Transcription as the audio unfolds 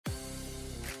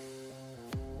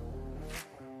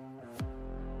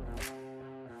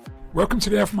Welcome to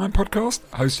the Alpha Mind podcast,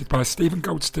 hosted by Stephen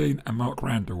Goldstein and Mark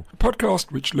Randall, a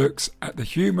podcast which looks at the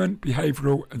human,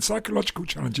 behavioural and psychological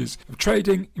challenges of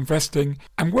trading, investing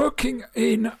and working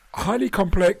in highly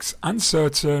complex,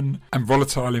 uncertain and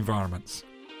volatile environments.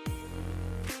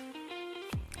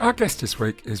 Our guest this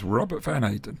week is Robert Van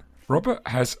Eyden. Robert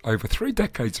has over 3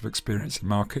 decades of experience in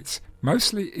markets,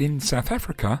 mostly in South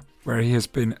Africa, where he has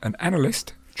been an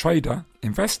analyst, trader,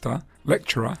 investor,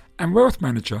 lecturer and wealth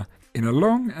manager in a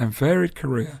long and varied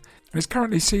career, and is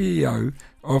currently CEO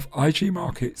of IG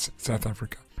Markets South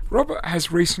Africa. Robert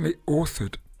has recently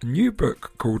authored a new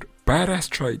book called Badass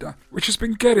Trader, which has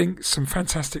been getting some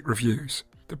fantastic reviews.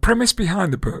 The premise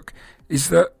behind the book is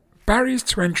that barriers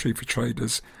to entry for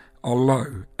traders are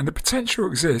low, and the potential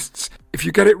exists, if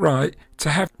you get it right, to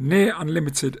have near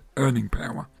unlimited earning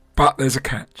power. But there's a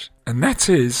catch, and that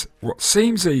is what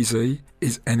seems easy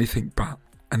is anything but.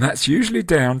 And that's usually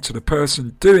down to the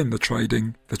person doing the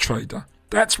trading, the trader.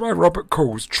 That's why Robert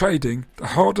calls trading the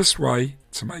hardest way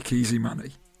to make easy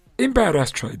money. In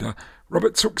Badass Trader,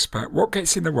 Robert talks about what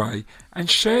gets in the way and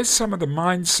shares some of the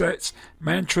mindsets,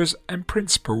 mantras and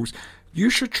principles you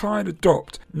should try and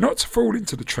adopt not to fall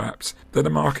into the traps that the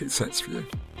market sets for you.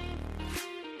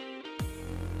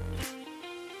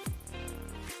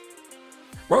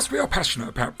 Whilst we are passionate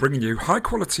about bringing you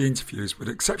high-quality interviews with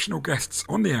exceptional guests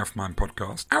on the Alpha Mind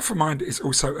podcast, Alpha Mind is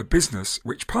also a business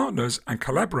which partners and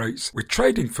collaborates with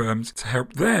trading firms to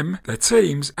help them, their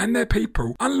teams and their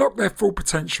people unlock their full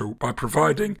potential by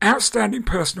providing outstanding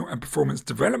personal and performance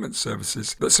development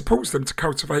services that supports them to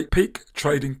cultivate peak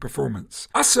trading performance.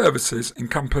 Our services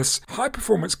encompass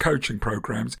high-performance coaching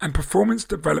programs and performance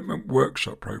development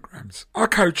workshop programs. Our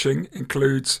coaching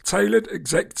includes tailored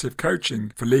executive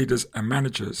coaching for leaders and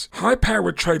managers,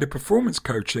 high-powered trader performance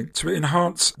coaching to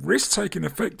enhance risk-taking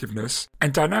effectiveness,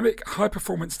 and dynamic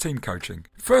high-performance team coaching.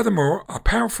 Furthermore, our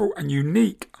powerful and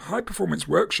unique high-performance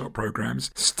workshop programs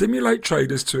stimulate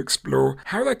traders to explore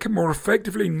how they can more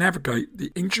effectively navigate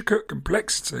the intricate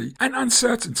complexity and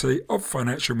uncertainty of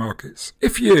financial markets.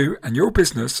 If you and your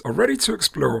business are ready to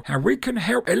explore how we can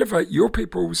help elevate your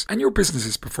people's and your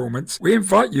business's performance, we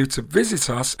invite you to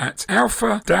visit us at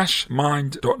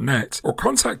alpha-mind.net or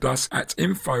contact us at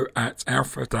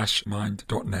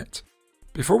info@alpha-mind.net.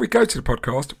 Before we go to the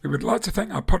podcast, we would like to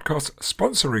thank our podcast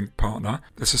sponsoring partner,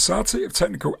 the Society of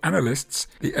Technical Analysts,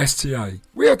 the STA.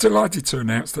 We are delighted to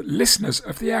announce that listeners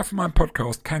of the Alpha Mind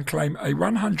podcast can claim a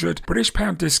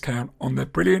 £100 discount on their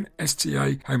brilliant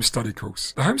STA Home Study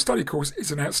course. The Home Study course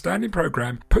is an outstanding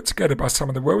program put together by some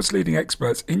of the world's leading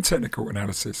experts in technical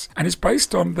analysis and is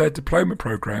based on their diploma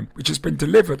program, which has been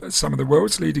delivered at some of the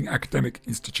world's leading academic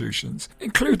institutions,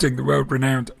 including the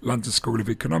world-renowned London School of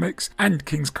Economics and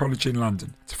King's College in London.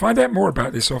 To find out more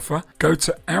about this offer, go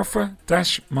to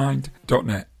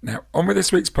alpha-mind.net. Now, on with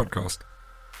this week's podcast.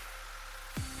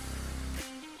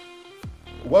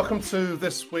 Welcome to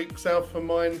this week's Alpha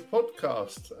Mind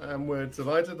podcast, and we're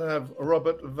delighted to have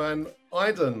Robert Van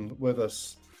Eyden with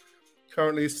us,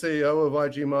 currently CEO of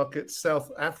IG Markets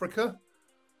South Africa,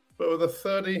 but with a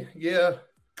 30-year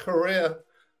career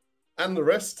and the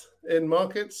rest in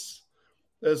markets.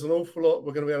 There's an awful lot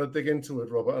we're going to be able to dig into with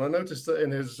Robert, and I noticed that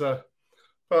in his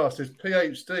past, his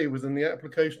PhD was in the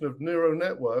application of neural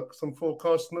networks and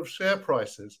forecasting of share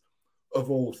prices, of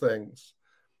all things.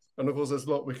 And of course, there's a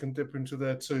lot we can dip into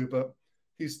there too, but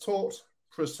he's taught,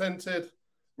 presented,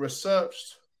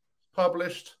 researched,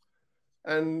 published,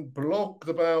 and blogged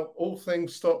about all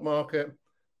things stock market,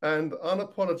 and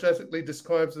unapologetically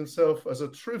describes himself as a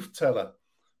truth teller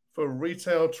for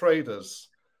retail traders.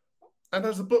 And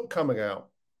there's a book coming out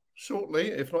shortly,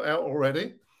 if not out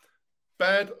already,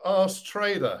 Badass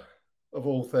Trader, of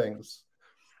all things.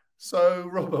 So,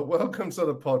 Robert, welcome to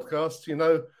the podcast. We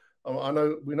know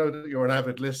that you're an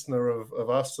avid listener of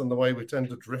us and the way we tend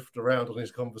to drift around on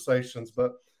these conversations,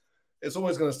 but it's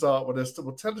always going to start with this.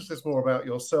 Well, tell us just more about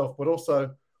yourself, but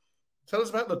also tell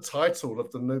us about the title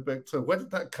of the new book too. Where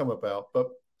did that come about? But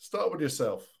start with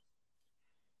yourself.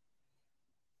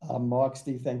 Mark,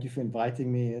 Steve, thank you for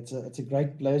inviting me. It's a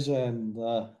great pleasure, and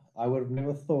I would have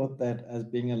never thought that as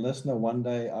being a listener one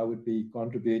day I would be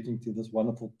contributing to this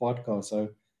wonderful podcast. So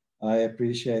I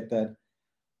appreciate that.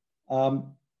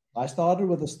 I started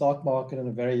with the stock market at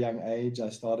a very young age. I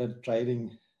started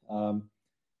trading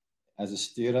as a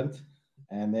student,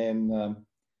 and then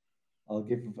I'll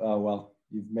give,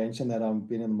 you've mentioned that I've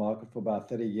been in the market for about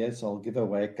 30 years, so I'll give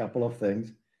away a couple of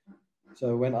things.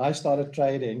 So when I started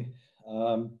trading,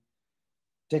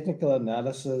 technical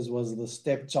analysis was the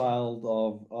stepchild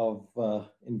of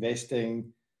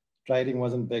investing. Trading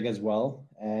wasn't big as well.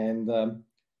 And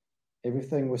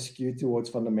everything was skewed towards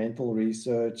fundamental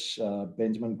research,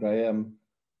 Benjamin Graham,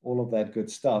 all of that good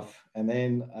stuff. And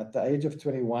then at the age of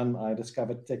 21, I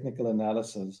discovered technical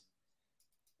analysis.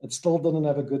 It still didn't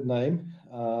have a good name,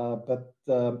 but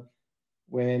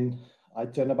when I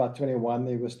turned about 21,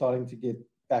 they were starting to get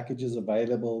packages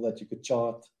available that you could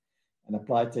chart and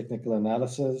apply technical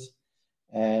analysis.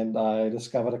 And I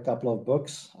discovered a couple of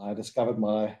books. I discovered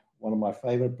one of my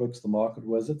favorite books, The Market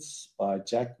Wizards by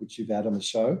Jack, which you've had on the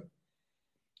show.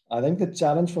 I think the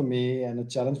challenge for me and the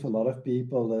challenge for a lot of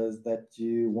people is that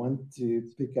you want to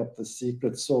pick up the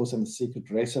secret sauce and the secret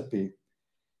recipe.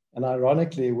 And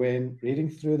ironically, when reading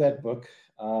through that book,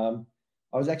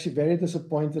 I was actually very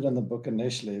disappointed in the book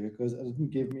initially because it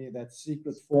didn't give me that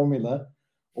secret formula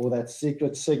or that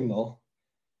secret signal.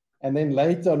 And then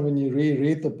later on, when you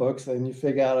reread the books, then you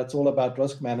figure out it's all about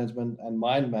risk management and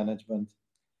mind management.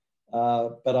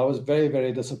 But I was very,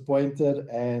 very disappointed.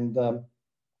 And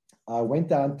I went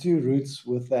down two routes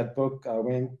with that book. I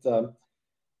went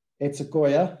Ed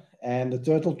Sequoia and the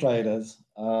Turtle Traders.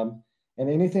 And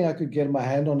anything I could get my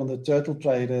hand on the Turtle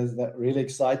Traders, that really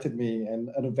excited me. And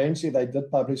eventually they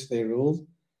did publish their rules.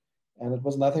 And it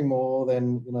was nothing more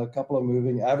than a couple of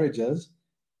moving averages,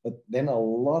 but then a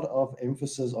lot of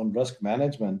emphasis on risk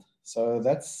management. So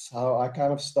that's how I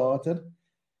kind of started.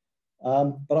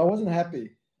 But I wasn't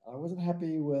happy. I wasn't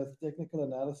happy with technical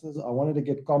analysis. I wanted to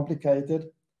get complicated.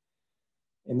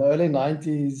 In the early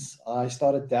 90s, I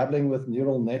started dabbling with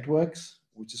neural networks,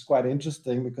 which is quite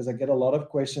interesting because I get a lot of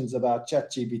questions about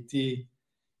ChatGPT.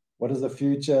 What is the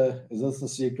future? Is this the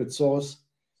secret sauce?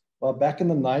 Well, back in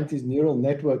the 90s, neural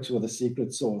networks were the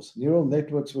secret sauce. Neural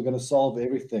networks were going to solve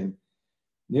everything.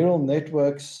 Neural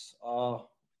networks are,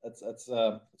 it's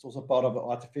also part of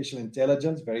artificial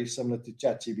intelligence, very similar to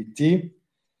ChatGPT.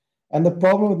 And the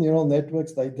problem with neural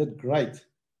networks, they did great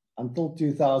until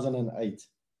 2008,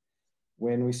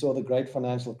 when we saw the great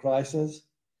financial crisis.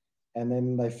 And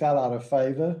then they fell out of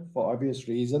favor for obvious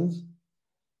reasons.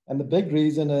 And the big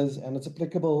reason is, and it's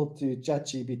applicable to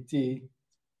ChatGPT,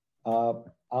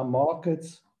 our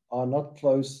markets are not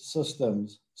closed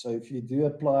systems. So if you do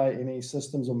apply any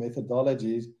systems or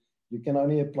methodologies, you can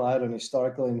only apply it on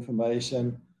historical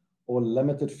information or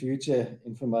limited future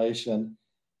information.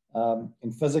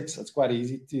 In physics, it's quite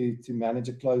easy to manage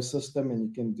a closed system and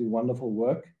you can do wonderful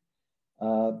work,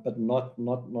 but not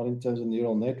in terms of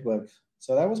neural networks.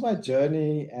 So that was my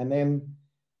journey. And then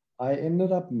I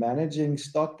ended up managing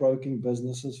stockbroking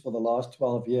businesses for the last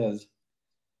 12 years,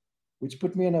 which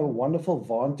put me in a wonderful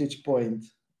vantage point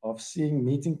of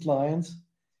meeting clients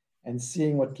and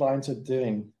seeing what clients are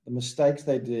doing, the mistakes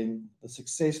they're doing, the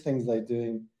success things they're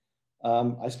doing.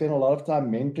 I spent a lot of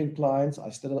time mentoring clients. I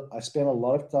spent a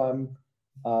lot of time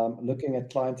looking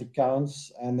at client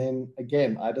accounts. And then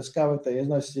again, I discovered there is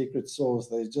no secret sauce.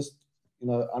 There's just,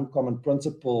 uncommon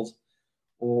principles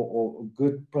or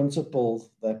good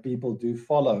principles that people do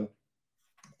follow.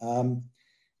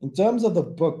 In terms of the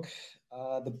book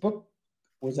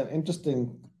was an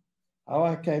interesting, how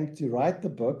I came to write the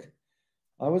book.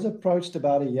 I was approached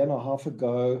about 1.5 years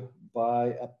ago by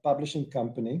a publishing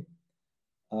company.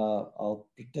 I'll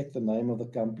protect the name of the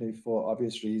company for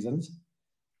obvious reasons.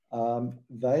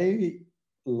 They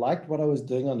liked what I was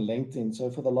doing on LinkedIn. So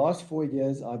for the last 4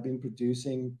 years, I've been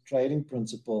producing trading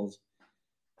principles.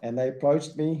 And they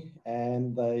approached me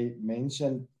and they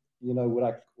mentioned, they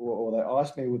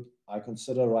asked me, would I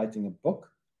consider writing a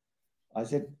book? I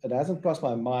said, it hasn't crossed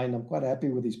my mind. I'm quite happy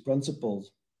with these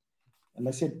principles. And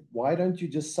they said, why don't you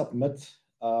just submit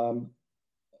an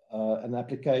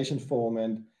application form?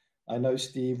 And I know,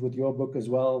 Steve, with your book as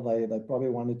well, they probably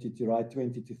wanted you to write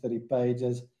 20 to 30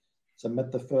 pages,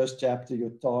 submit the first chapter, your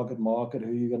target market,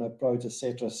 who you're going to approach, et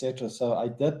cetera, et cetera. So I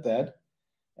did that.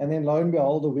 And then lo and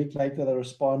behold, a week later, they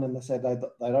respond and they said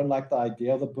they don't like the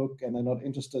idea of the book and they're not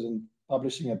interested in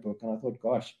publishing a book. And I thought,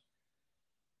 gosh,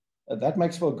 that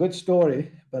makes for a good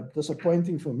story, but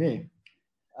disappointing for me.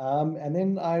 And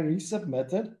then I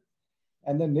resubmitted.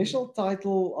 And the initial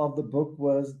title of the book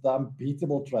was The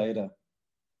Unbeatable Trader,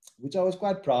 which I was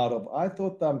quite proud of. I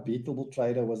thought The Unbeatable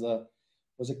Trader was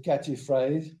a catchy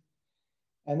phrase.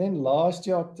 And then last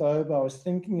year, October, I was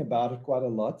thinking about it quite a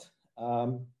lot.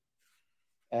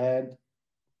 And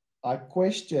I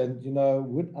questioned,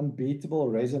 would unbeatable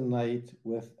resonate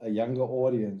with a younger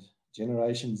audience,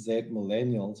 Generation Z,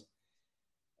 millennials?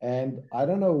 And I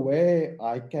don't know where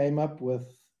I came up with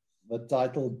the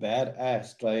title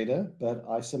Badass Trader, but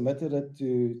I submitted it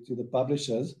to the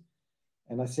publishers.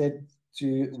 And I said,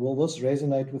 will this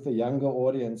resonate with a younger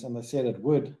audience? And they said it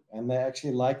would. And they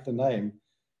actually liked the name.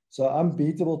 So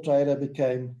Unbeatable Trader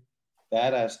became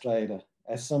Badass Trader.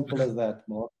 As simple as that,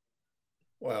 Mark.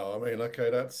 Wow, I mean, okay,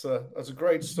 that's a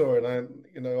great story,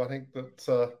 and I think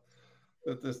that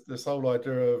this whole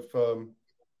idea of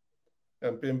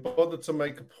and being bothered to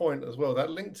make a point as well, that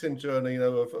LinkedIn journey,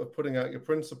 of putting out your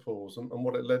principles and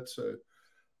what it led to,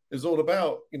 is all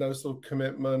about, sort of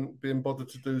commitment, being bothered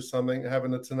to do something,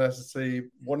 having a tenacity,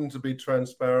 wanting to be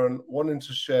transparent, wanting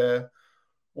to share,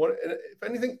 if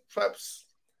anything, perhaps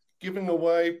giving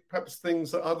away perhaps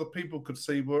things that other people could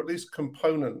see were at least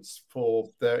components for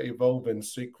their evolving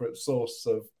secret sauce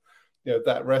of,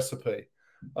 that recipe.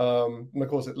 And of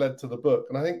course, it led to the book.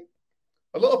 And I think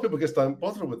a lot of people just don't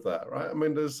bother with that, right? I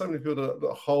mean, there's so many people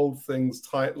that hold things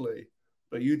tightly,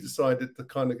 but you decided to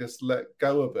kind of just let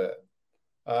go of it.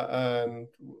 And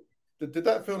did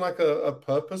that feel like a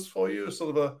purpose for you?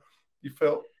 You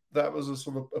felt that was a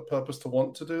sort of a purpose to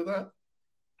want to do that?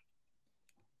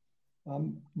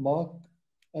 Mark,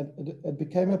 it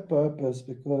became a purpose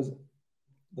because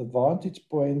the vantage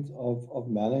point of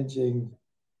managing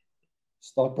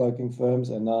stockbroking firms,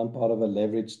 and now I'm part of a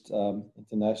leveraged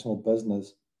international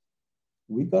business.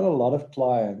 We got a lot of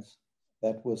clients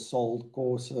that were sold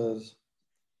courses,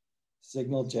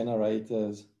 signal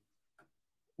generators,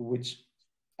 which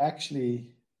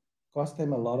actually cost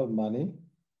them a lot of money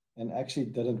and actually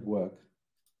didn't work.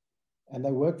 And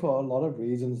they work for a lot of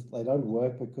reasons. They don't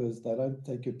work because they don't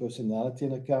take your personality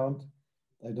in account.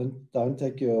 They don't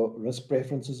take your risk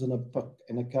preferences in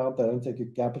account. They don't take your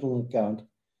capital in account.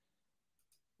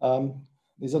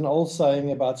 There's an old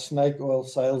saying about snake oil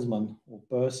salesmen or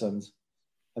persons,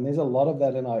 and there's a lot of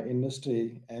that in our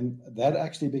industry. And that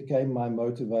actually became my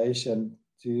motivation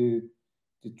to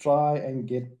try and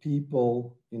get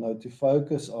people, to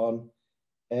focus on.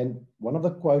 And one of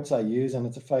the quotes I use, and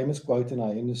it's a famous quote in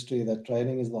our industry, that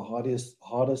trading is the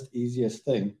hardest, easiest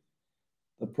thing.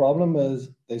 The problem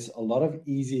is there's a lot of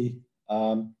easy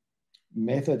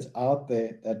methods out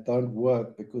there that don't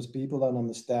work because people don't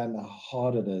understand how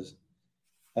hard it is.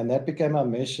 And that became our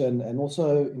mission. And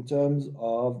also in terms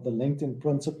of the LinkedIn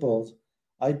principles,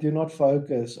 I do not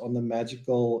focus on the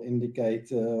magical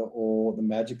indicator or the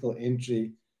magical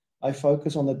entry. I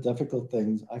focus on the difficult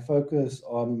things. I focus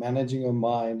on managing your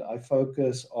mind. I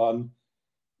focus on,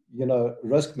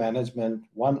 risk management,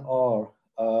 1R,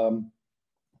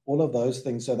 all of those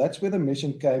things. So that's where the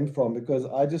mission came from, because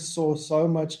I just saw so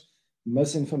much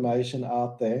misinformation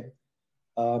out there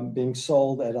being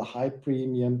sold at a high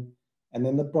premium. And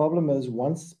then the problem is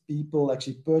once people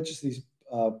actually purchase these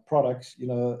products,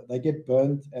 they get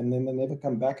burnt and then they never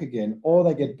come back again, or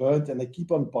they get burnt and they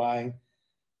keep on buying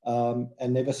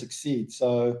and never succeed.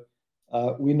 So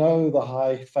we know the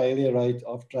high failure rate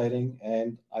of trading.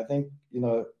 And I think,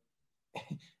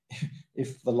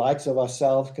 if the likes of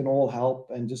ourselves can all help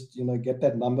and just, get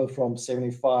that number from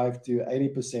 75 to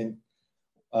 80%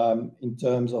 in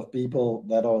terms of people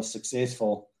that are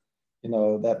successful,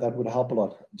 that would help a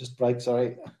lot. Just it's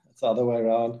the other way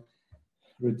around.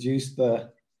 Reduce the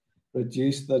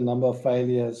number of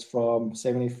failures from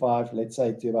 75, let's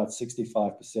say, to about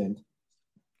 65%.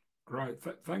 Great.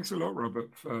 Thanks a lot,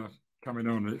 Robert, for coming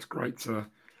on. It's great to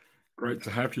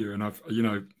have you. And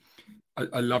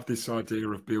I love this idea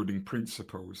of building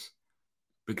principles,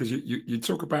 because you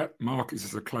talk about markets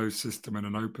as a closed system and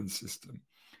an open system.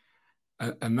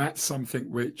 And that's something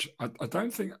which I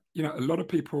don't think, a lot of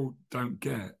people don't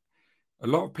get. A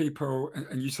lot of people,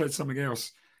 and you said something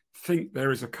else, think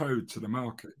there is a code to the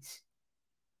markets.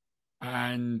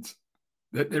 And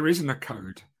that there isn't a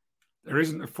code. There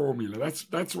isn't a formula.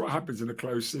 That's what happens in a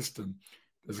closed system.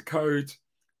 There's a code,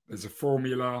 there's a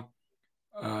formula.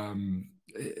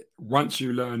 Once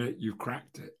you learn it, you've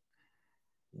cracked it.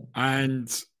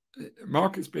 And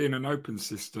markets being an open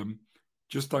system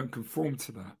just don't conform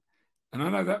to that. And I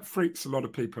know that freaks a lot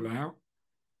of people out.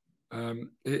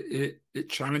 It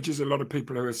challenges a lot of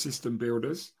people who are system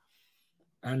builders.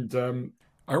 And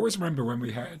I always remember when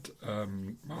we had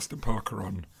Marston Parker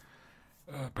on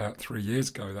about 3 years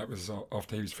ago. That was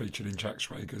after he was featured in Jack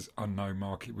Schwager's Unknown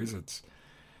Market Wizards.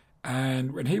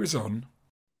 And when he was on,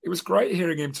 it was great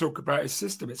hearing him talk about his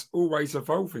system. It's always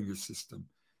evolving, his system.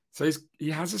 So he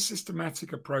has a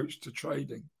systematic approach to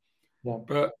trading. Yeah.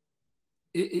 But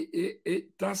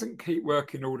it doesn't keep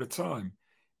working all the time.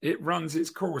 It runs its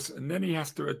course, and then he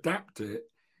has to adapt it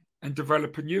and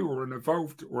develop a new or an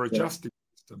evolved or adjusted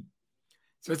system.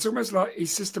 So it's almost like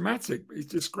he's systematic, but he's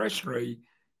discretionary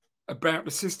about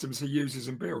the systems he uses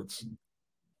and builds.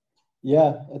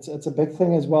 Yeah, it's a big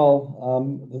thing as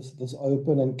well. This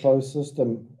open and closed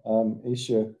system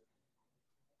issue,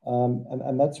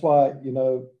 and that's why,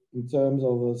 in terms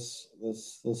of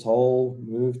this whole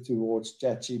move towards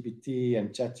ChatGPT, and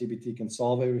ChatGPT can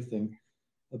solve everything.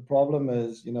 the problem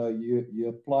is, you're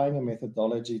applying a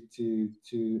methodology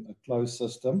to a closed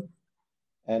system.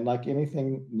 And like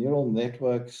anything, neural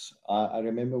networks, I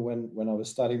remember when I was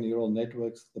studying neural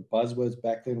networks, the buzzwords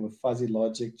back then were fuzzy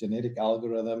logic, genetic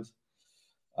algorithms,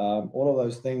 all of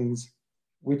those things,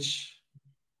 which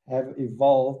have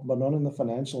evolved, but not in the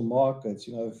financial markets.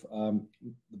 The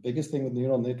biggest thing with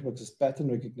neural networks is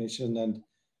pattern recognition, and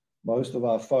most of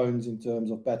our phones in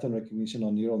terms of pattern recognition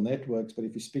are neural networks. But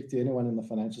if you speak to anyone in the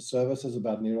financial services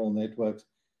about neural networks,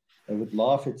 they would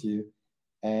laugh at you.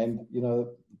 And, the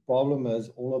problem is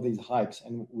all of these hypes,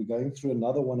 and we're going through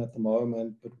another one at the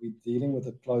moment, but we're dealing with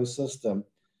a closed system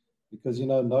because,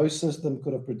 no system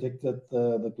could have predicted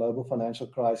the global financial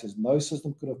crisis. No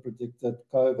system could have predicted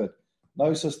COVID.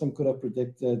 No system could have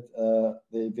predicted the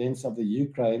events of the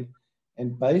Ukraine.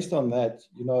 And based on that,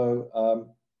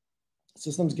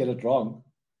 systems get it wrong.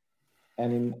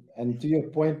 And to your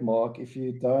point, Mark, if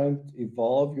you don't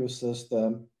evolve your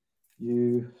system,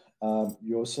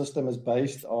 your system is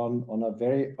based on a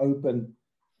very open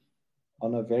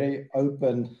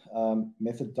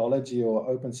methodology or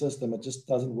open system. It just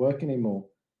doesn't work anymore.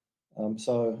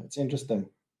 So it's interesting.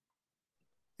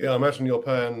 Yeah, I imagine you're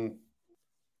paying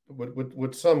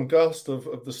with some gust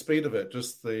of the speed of it,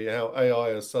 just how AI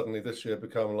has suddenly this year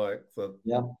become like the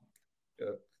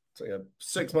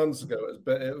 6 months ago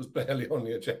it was barely on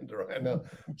the agenda. Right now,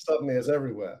 suddenly it's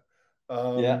everywhere.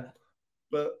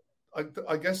 But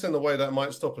I guess in a way that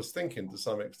might stop us thinking to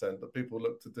some extent, that people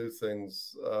look to do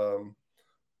things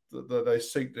that they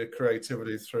seek their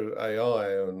creativity through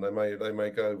AI, and they may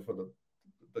go for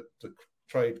the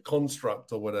trade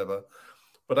construct or whatever.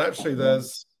 But actually,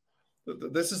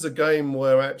 this is a game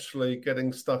where actually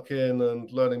getting stuck in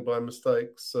and learning by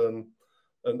mistakes and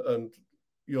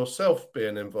yourself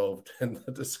being involved in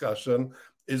the discussion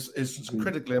is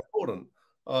critically important.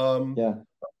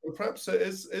 Perhaps it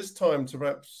is time to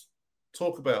perhaps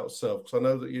talk about self, because I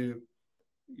know that you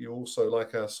also,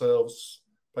 like ourselves,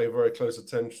 pay very close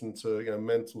attention to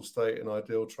mental state and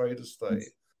ideal trader state,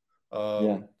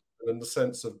 and in the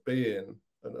sense of being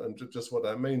and just what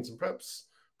that means. And perhaps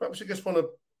you just want to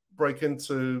break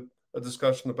into a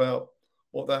discussion about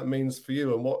what that means for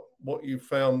you and what you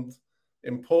found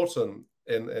important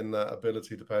in that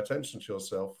ability to pay attention to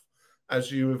yourself as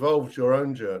you evolved your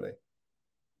own journey.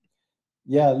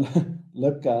 Yeah,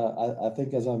 look, I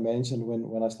think, as I mentioned,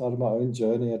 when I started my own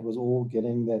journey, it was all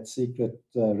getting that secret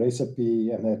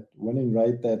recipe and that winning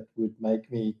rate that would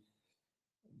get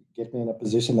me in a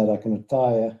position that I can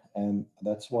retire. And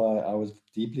that's why I was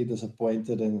deeply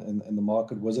disappointed in the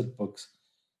Market Wizard books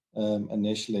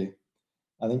initially.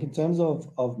 I think in terms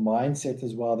of mindset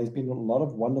as well, there's been a lot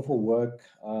of wonderful work,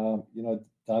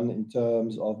 done in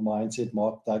terms of mindset.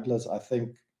 Mark Douglas, I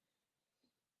think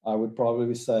I would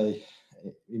probably say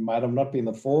he might have not been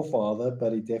the forefather,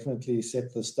 but he definitely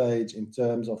set the stage in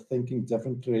terms of thinking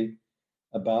differently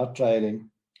about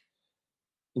trading.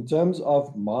 In terms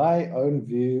of my own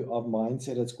view of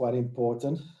mindset, it's quite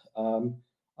important.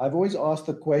 I've always asked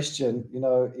the question,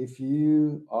 if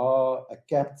you are a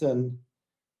captain,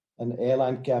 an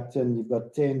airline captain, you've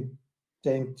got 10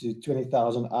 to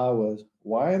 20,000 hours,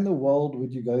 why in the world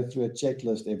would you go through a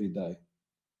checklist every day?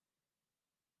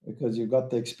 Because you've got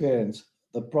the experience.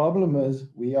 The problem is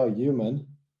we are human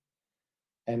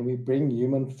and we bring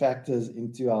human factors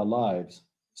into our lives.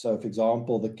 So, for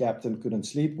example, the captain couldn't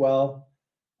sleep well,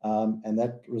 and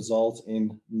that results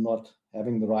in not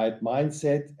having the right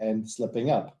mindset and slipping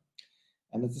up.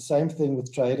 And it's the same thing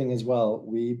with trading as well.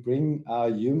 We bring our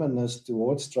humanness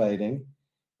towards trading,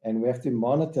 and we have to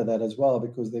monitor that as well,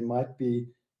 because there might be,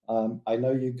 I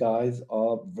know you guys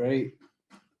are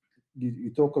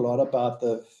you talk a lot about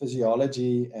the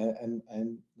physiology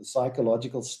and the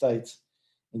psychological states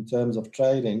in terms of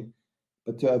trading,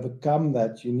 but to overcome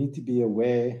that, you need to be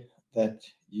aware that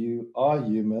you are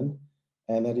human,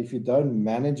 and that if you don't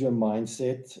manage your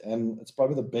mindset, and it's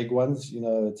probably the big ones,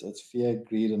 it's fear,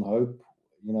 greed, and hope.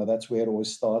 That's where it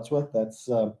always starts with. That's,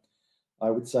 I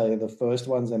would say, the first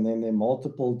ones, and then there are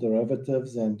multiple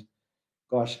derivatives, and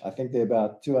gosh, I think there are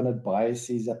about 200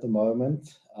 biases at the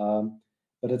moment.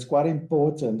 But it's quite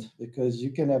important, because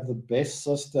you can have the best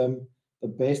system, the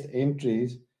best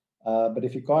entries, but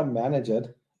if you can't manage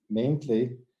it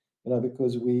mentally,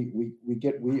 because we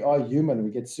are human, we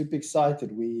get super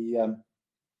excited. We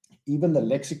even the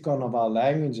lexicon of our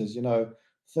languages,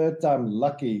 third time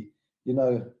lucky,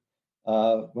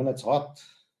 when it's hot,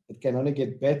 it can only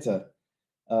get better.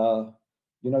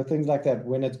 Things like that.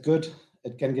 When it's good,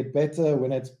 it can get better.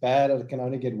 When it's bad, it can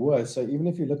only get worse. So even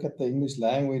if you look at the English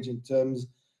language in terms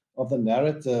of the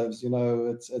narratives,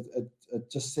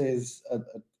 it just says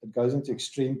it goes into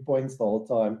extreme points the whole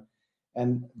time,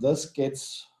 and this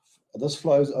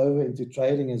flows over into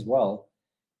trading as well.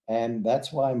 And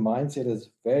that's why mindset is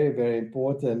very, very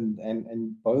important.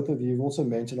 And both of you have also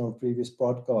mentioned on previous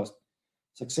podcast,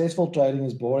 successful trading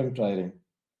is boring trading,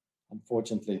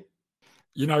 unfortunately.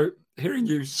 Hearing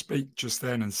you speak just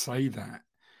then and say that,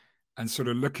 and sort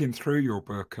of looking through your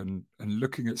book and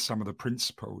looking at some of the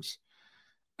principles,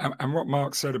 and what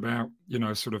Mark said about,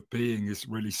 sort of being is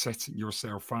really setting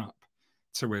yourself up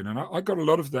to win. And I got a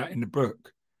lot of that in the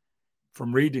book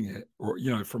from reading it, or,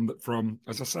 from,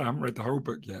 as I say, I haven't read the whole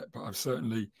book yet, but I've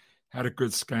certainly had a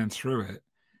good scan through it.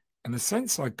 And the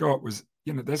sense I got was,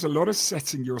 there's a lot of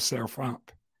setting yourself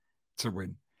up to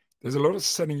win. There's a lot of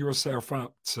setting yourself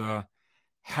up to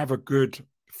have a good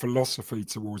philosophy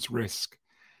towards risk.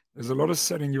 There's a lot of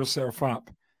setting yourself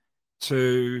up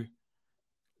to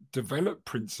develop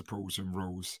principles and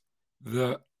rules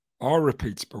that are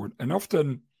repeatable. And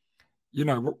often,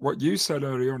 what you said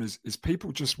early on is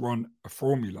people just want a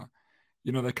formula.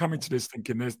 They come into this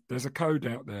thinking there's a code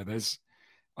out there.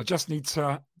 I just need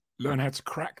to learn how to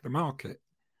crack the market,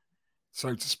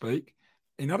 so to speak.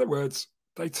 In other words,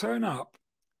 they turn up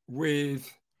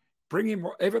with bringing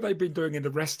whatever they've been doing in the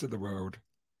rest of the world,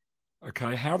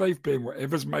 okay, how they've been,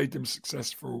 whatever's made them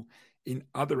successful in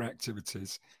other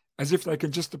activities, as if they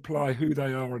can just apply who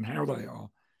they are and how they are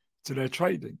to their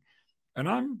trading. And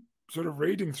I'm sort of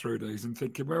reading through these and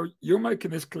thinking, well, you're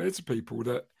making this clear to people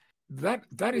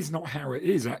that is not how it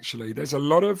is, actually. There's a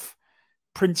lot of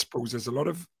principles, there's a lot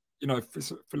of,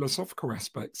 philosophical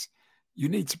aspects you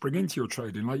need to bring into your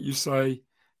trading. Like you say,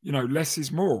 less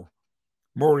is more.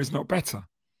 More is not better.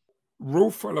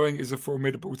 Rule following is a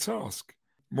formidable task.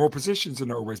 More positions are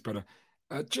not always better.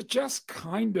 Just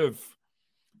kind of,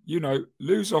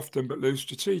 lose often, but lose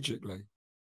strategically.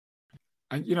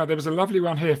 And, there was a lovely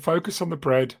one here, focus on the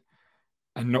bread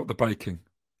and not the baking.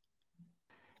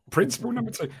 Principle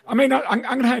number 2. I mean, I'm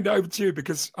going to hand it over to you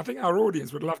because I think our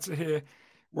audience would love to hear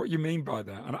what you mean by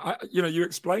that. And, you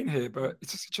explain here, but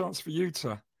it's just a chance for you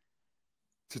to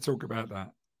talk about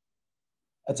that.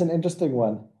 It's an interesting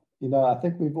one. I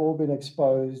think we've all been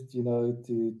exposed,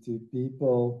 to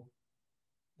people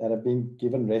that have been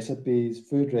given recipes,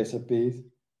 food recipes,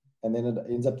 and then it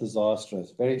ends up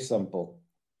disastrous. Very simple.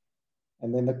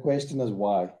 And then the question is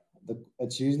why?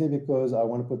 It's usually because I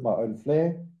want to put my own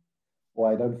flair,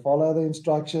 or I don't follow the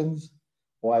instructions,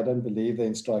 or I don't believe the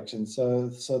instructions. So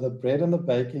the bread and the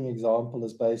baking example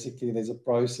is basically there's a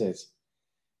process.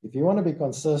 If you want to be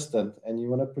consistent and you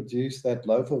want to produce that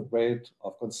loaf of bread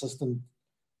of consistent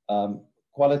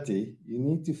quality, you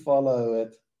need to follow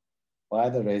it by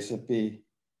the recipe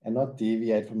and not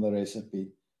deviate from the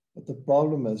recipe. But the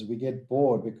problem is we get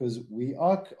bored because we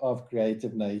are of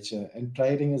creative nature, and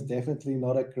trading is definitely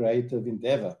not a creative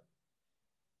endeavor.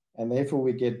 And therefore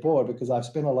we get bored because I've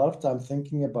spent a lot of time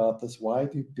thinking about this. Why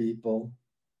do people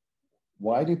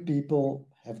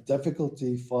have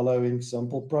difficulty following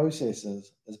simple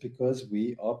processes? It's because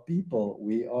we are people,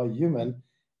 we are human,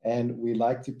 and we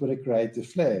like to put a creative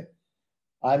flair.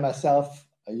 I myself,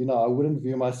 I wouldn't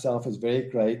view myself as very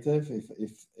creative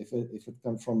if it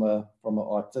comes from an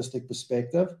artistic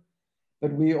perspective,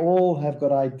 but we all have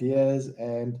got ideas,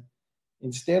 and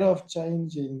instead of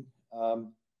changing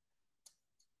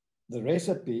the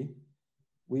recipe,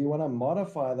 we want to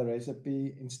modify the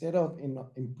recipe instead of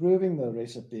improving the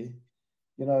recipe.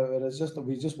 It is just that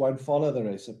we just won't follow the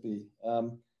recipe.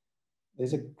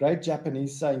 There's a great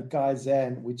Japanese saying,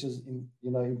 Kaizen, which is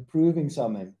improving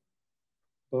something.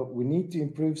 But we need to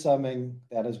improve something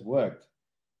that has worked.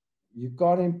 You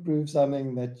can't improve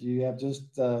something that you have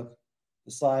just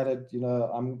decided,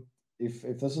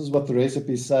 if this is what the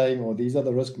recipe is saying, or these are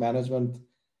the risk management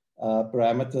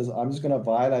parameters, I'm just going to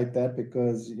violate that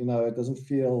because, it doesn't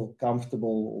feel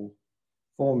comfortable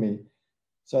for me.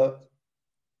 So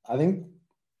I think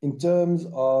in terms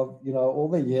of, all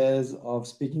the years of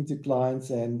speaking to clients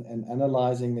and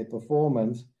analyzing their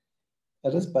performance,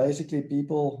 it is basically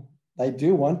people, they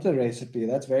do want a recipe.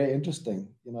 That's very interesting.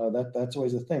 That's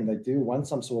always a thing. They do want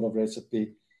some sort of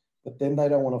recipe, but then they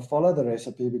don't want to follow the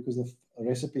recipe because the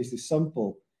recipe is too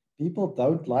simple. People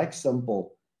don't like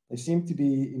simple. They seem to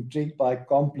be intrigued by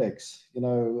complex.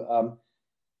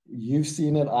 You've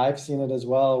seen it. I've seen it as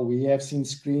well. We have seen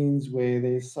screens where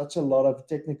there's such a lot of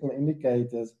technical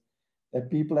indicators that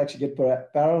people actually get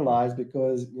paralyzed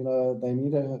because, they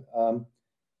need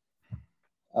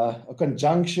a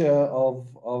conjuncture of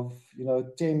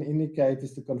 10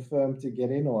 indicators to confirm to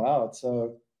get in or out.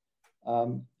 So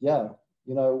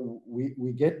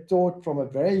we get taught from a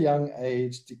very young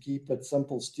age to keep it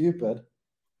simple, stupid,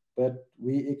 but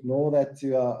we ignore that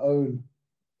to our own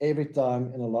every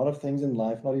time in a lot of things in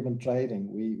life, not even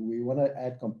trading. We want to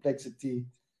add complexity.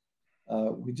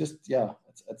 We just, yeah,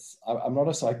 I'm not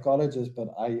a psychologist,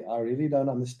 but I really don't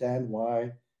understand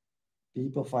why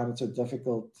people find it so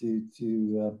difficult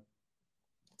to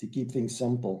keep things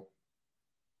simple.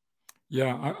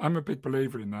 Yeah, I'm a big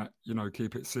believer in that.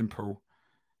 Keep it simple.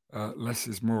 Less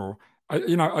is more. I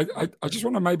just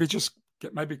want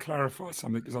to maybe clarify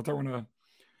something, because I don't want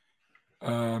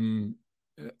to.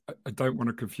 I don't want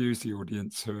to confuse the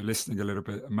audience who are listening a little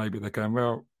bit, and maybe they're going,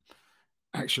 well,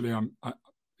 actually,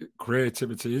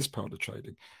 creativity is part of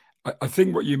trading. I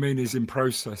think what you mean is in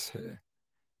process here.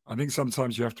 I think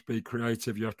sometimes you have to be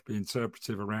creative, you have to be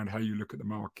interpretive around how you look at the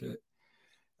market,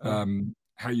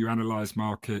 how you analyze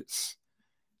markets,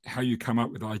 how you come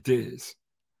up with ideas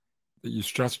that you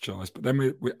strategize. But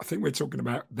then I think we're talking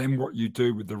about then what you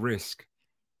do with the risk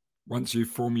once you've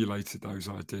formulated those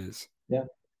ideas. Yeah.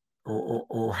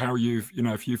 Or how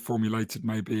if you've formulated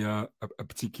maybe a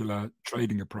particular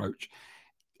trading approach.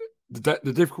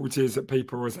 The difficulty is that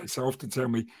people, as they so often tell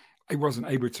me, I wasn't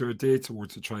able to adhere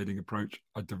towards the trading approach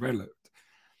I developed.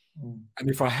 And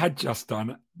if I had just done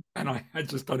it, and I had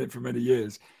just done it for many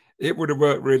years, it would have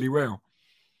worked really well.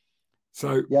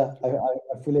 So yeah,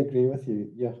 I fully agree with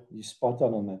you. Yeah, you're spot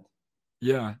on that.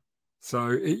 Yeah.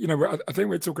 So, I think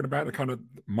we're talking about the kind of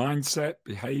mindset,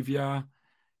 behavior,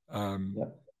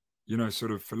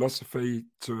 sort of philosophy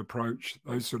to approach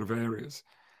those sort of areas.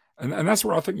 And that's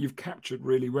where I think you've captured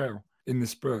really well in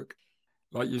this book.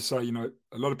 Like you say,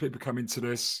 a lot of people come into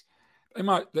this,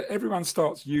 everyone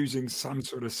starts using some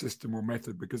sort of system or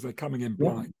method because they're coming in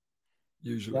blind,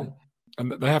 usually. Yeah.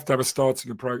 And they have to have a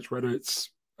starting approach, whether it's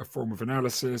a form of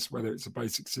analysis, whether it's a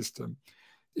basic system.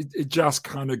 It just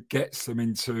kind of gets them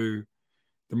into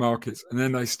the markets, and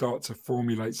then they start to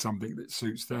formulate something that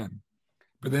suits them.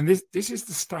 But then this is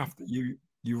the stuff that you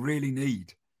really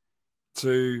need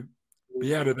to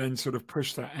be able to then sort of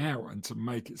push that out and to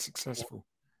make it successful.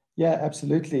 Yeah,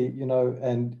 absolutely.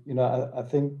 I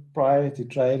think prior to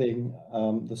trading,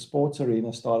 the sports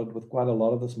arena started with quite a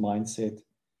lot of this mindset.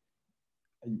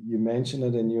 You mentioned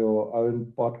it in your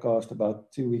own podcast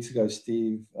about 2 weeks ago,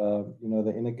 Steve,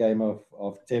 the inner game of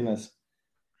tennis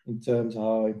in terms of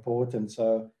how important.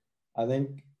 So I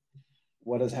think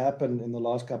what has happened in the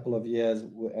last couple of years,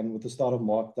 and with the start of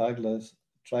Mark Douglas,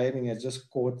 trading has just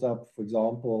caught up, for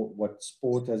example, what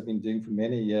sport has been doing for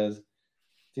many years,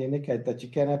 to indicate that you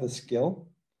can have the skill,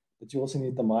 but you also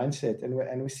need the mindset.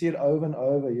 And we see it over and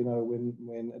over,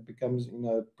 when it becomes,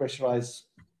 pressurized.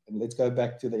 And let's go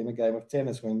back to the inner game of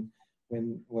tennis, when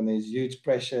there's huge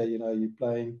pressure, you're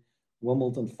playing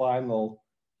Wimbledon final,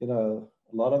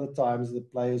 a lot of the times the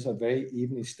players are very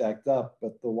evenly stacked up,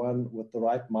 but the one with the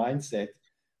right mindset,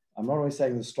 I'm not always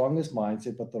saying the strongest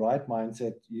mindset, but the right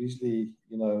mindset, usually,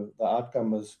 the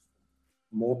outcome is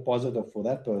more positive for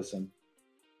that person.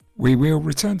 We will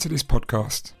return to this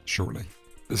podcast shortly.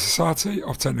 The Society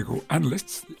of Technical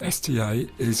Analysts, the STA,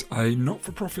 is a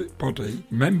not-for-profit body,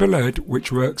 member-led,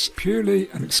 which works purely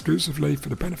and exclusively for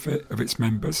the benefit of its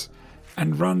members,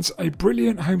 and runs a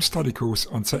brilliant home study course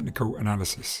on technical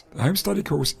analysis. The home study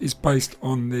course is based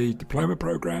on the diploma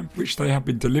programme, which they have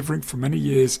been delivering for many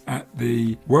years at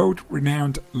the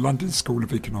world-renowned London School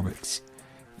of Economics.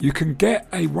 You can get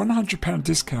a £100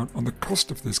 discount on the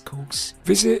cost of this course.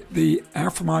 Visit the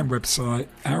AlphaMind website,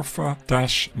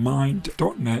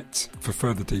 alpha-mind.net, for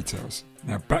further details.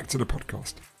 Now back to the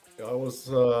podcast. I was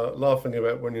laughing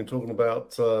about when you're talking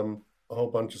about a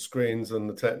whole bunch of screens and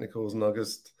the technicals, and I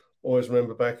just always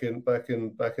remember back in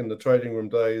the trading room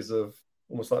days of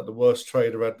almost like the worst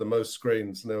trader had the most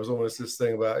screens, and there was almost this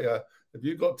thing about, if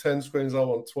you've got 10 screens, I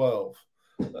want 12,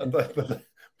 and but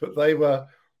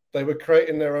they were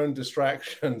creating their own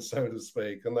distraction, so to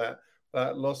speak, and that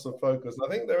loss of focus. I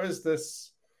think there is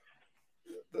this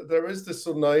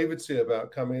sort of naivety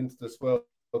about coming into this world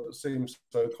that seems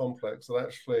so complex, that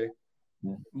actually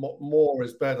more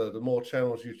is better. The more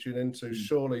channels you tune into,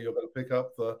 surely you're going to pick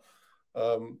up the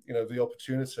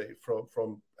opportunity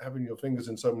from having your fingers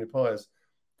in so many pies.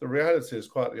 The reality is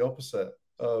quite the opposite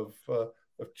of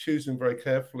choosing very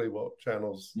carefully what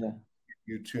channels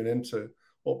you tune into,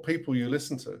 what people you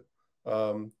listen to,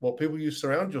 what people you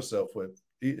surround yourself with,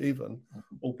 even,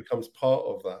 all becomes part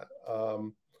of that.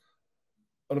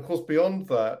 And of course, beyond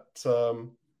that,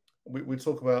 we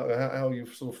talk about how you're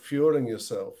sort of fueling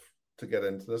yourself to get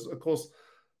into this. Of course,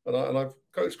 and I've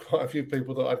coached quite a few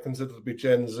people that I'd consider to be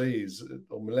Gen Zs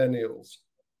or millennials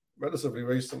relatively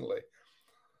recently.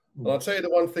 And I'll tell you the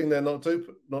one thing they're not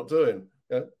doing,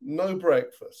 no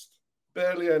breakfast.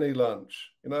 barely any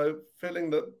lunch, feeling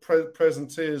that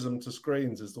presenteeism to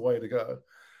screens is the way to go.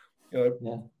 Yeah.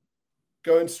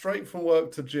 Going straight from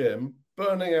work to gym,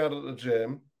 burning out at the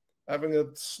gym, having a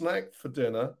snack for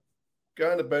dinner,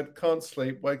 going to bed, can't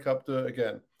sleep, wake up, do it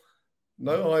again.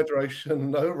 No hydration,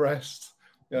 no rest,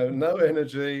 no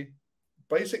energy,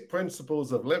 basic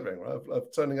principles of living, right?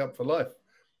 Of turning up for life.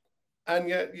 And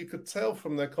yet you could tell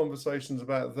from their conversations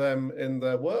about them in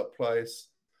their workplace,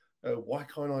 why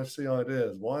can't I see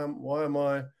ideas? Why am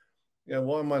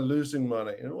I losing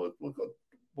money?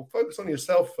 We'll focus on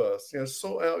yourself first,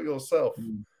 sort out yourself.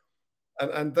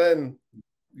 And then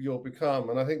you'll become,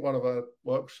 and I think one of our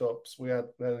workshops, we had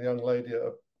a young lady at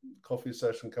a coffee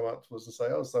session come up to us and say,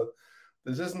 oh, so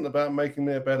this isn't about making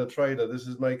me a better trader. This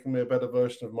is making me a better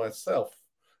version of myself.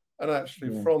 And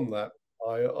actually from that,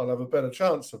 I'll have a better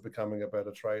chance of becoming a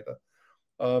better trader.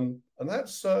 And that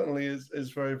certainly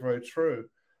is very, very true.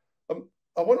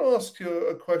 I want to ask you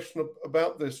a question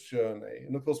about this journey.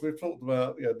 And of course, we've talked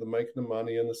about the making of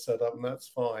money and the setup, and that's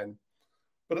fine.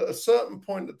 But at a certain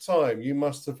point of time, you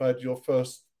must have had your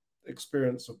first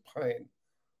experience of pain,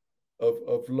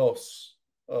 of loss,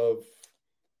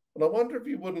 and I wonder if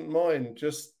you wouldn't mind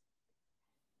just,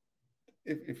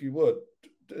 if you would,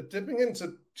 dipping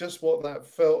into just what that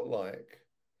felt like,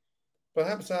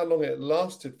 perhaps how long it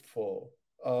lasted for,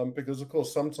 because of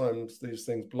course sometimes these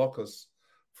things block us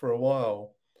for a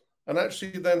while, and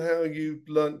actually then how you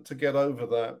learned to get over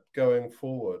that going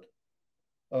forward.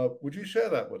 Would you share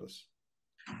that with us?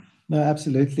 No,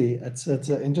 absolutely. It's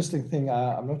an interesting thing.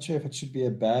 I'm not sure if it should be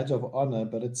a badge of honor,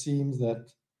 but it seems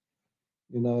that,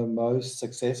 most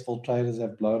successful traders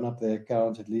have blown up their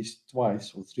account at least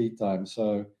twice or three times.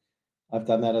 So I've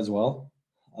done that as well.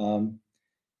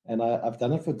 And I've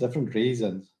done it for different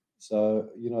reasons. So,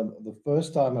 the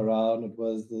first time around, it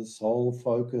was this whole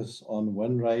focus on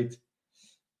win rate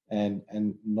and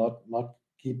not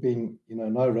keeping,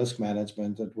 no risk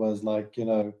management. It was like,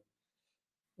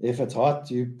 if it's hot,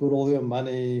 you put all your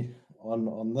money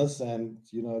on this and,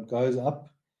 it goes up.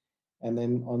 And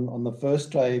then on the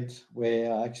first trade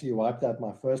where I actually wiped out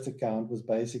my first account was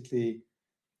basically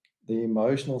the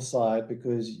emotional side,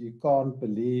 because you can't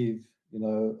believe,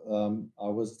 I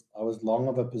was long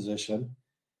of a position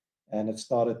and it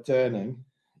started turning,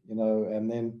 and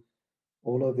then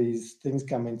all of these things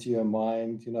come into your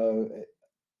mind,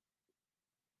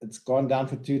 it's gone down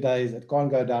for 2 days. It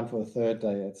can't go down for a third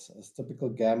day. It's a typical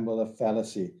gambler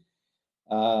fallacy.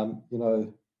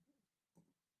 2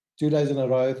 days in a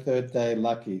row, third day,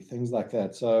 lucky, things like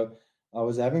that. So I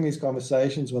was having these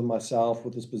conversations with myself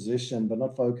with this position, but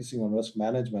not focusing on risk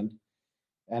management.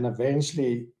 And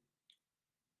eventually,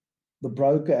 the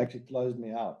broker actually closed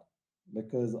me out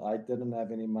because I didn't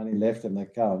have any money left in the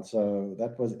account. So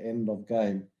that was end of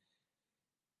game.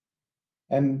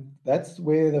 And that's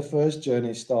where the first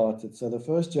journey started. So the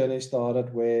first journey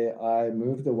started where I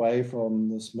moved away from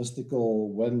this mystical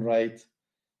win rate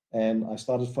and I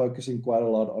started focusing quite a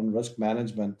lot on risk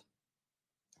management.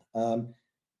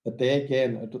 But there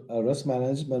again, risk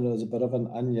management is a bit of an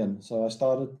onion. So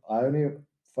I only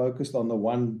focused on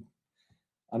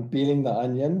on peeling the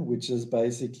onion, which is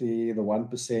basically the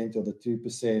 1% or the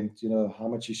 2%, how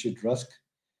much you should risk.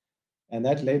 And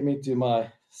that led me to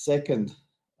my second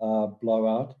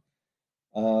blowout.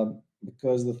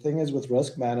 Because the thing is with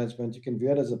risk management, you can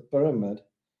view it as a pyramid.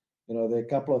 There are a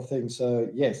couple of things. So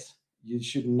yes, you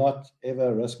should not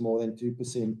ever risk more than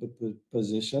 2% per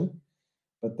position.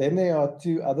 But then there are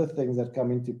two other things that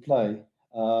come into play.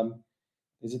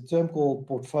 There's a term called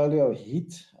portfolio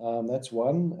heat. That's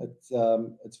one.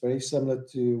 It's very similar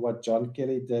to what John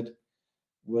Kelly did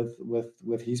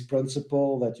with his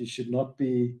principle that you should not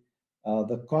be,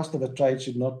 the cost of a trade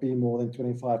should not be more than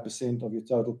 25% of your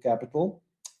total capital.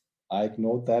 I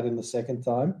ignored that in the second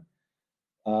time.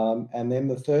 And then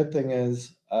the third thing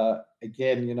is,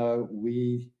 again,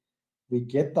 we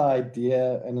get the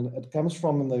idea, and it comes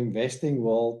from in the investing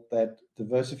world, that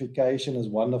diversification is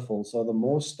wonderful. So the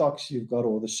more stocks you've got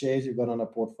or the shares you've got on a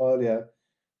portfolio,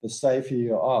 the safer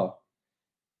you are.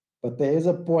 But there is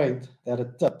a point that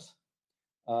it tips.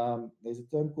 There's a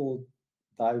term called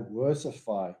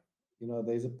diversify.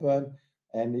 There's a point,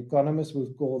 and economists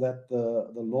would call that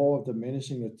the law of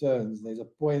diminishing returns. There's a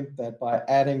point that by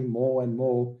adding more and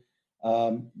more,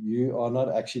 you are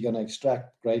not actually going to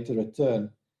extract greater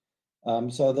return.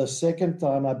 So the second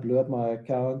time I blew up my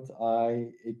account, I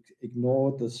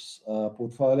ignored this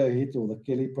portfolio hit or the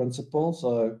Kelly principle.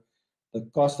 So the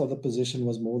cost of the position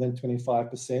was more than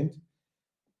 25%.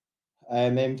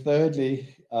 And then thirdly,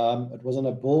 it was in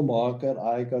a bull market.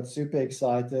 I got super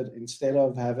excited. Instead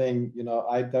of having,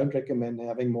 I don't recommend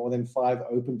having more than 5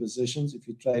 open positions if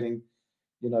you're trading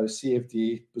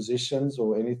CFD positions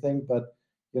or anything, but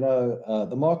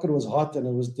the market was hot and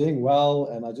it was doing well,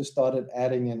 and I just started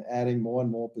adding more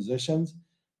and more positions.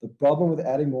 The problem with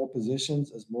adding more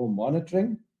positions is more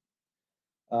monitoring.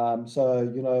 I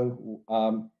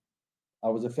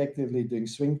was effectively doing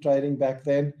swing trading back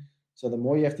then. So the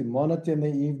more you have to monitor in the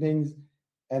evenings,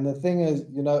 and the thing is,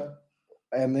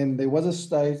 and then there was a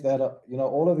stage that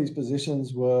all of these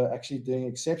positions were actually doing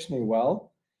exceptionally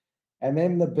well, and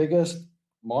then the biggest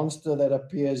monster that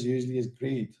appears usually is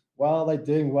greed. Well, they're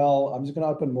doing well, I'm just going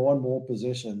to open more and more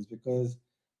positions because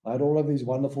I had all of these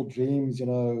wonderful dreams,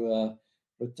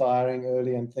 retiring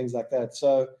early and things like that.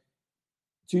 So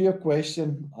to your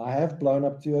question, I have blown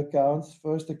up 2 accounts.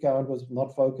 First account was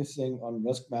not focusing on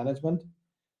risk management.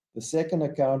 The second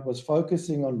account was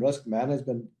focusing on risk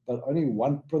management, but only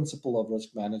one principle of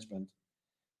risk management.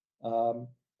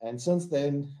 And since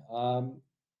then,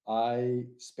 I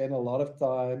spend a lot of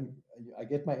time, I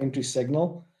get my entry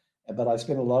signal, but I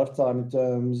spend a lot of time in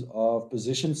terms of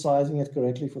position sizing it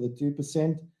correctly for the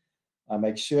 2%. I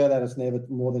make sure that it's never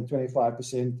more than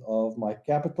 25% of my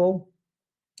capital.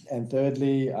 And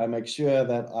thirdly, I make sure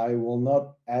that I will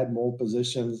not add more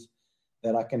positions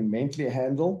that I can mentally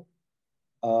handle,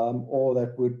 or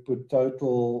that would put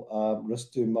total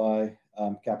risk to my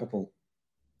capital.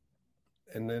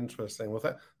 And interesting.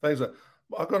 Well, thanks.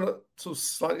 I've got a sort of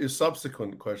slightly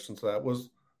subsequent question to that.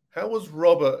 How was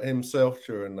Robert himself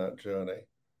during that journey?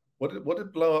 What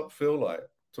did blow up feel like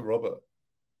to Robert?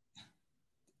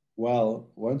 Well,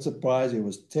 won't surprise you, it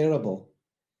was terrible.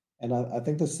 And I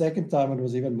think the second time it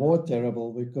was even more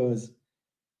terrible because,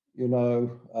 we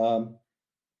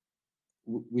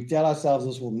tell ourselves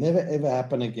this will never, ever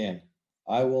happen again.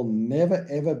 I will never,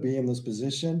 ever be in this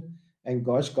position. And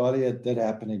gosh, golly, it did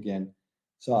happen again.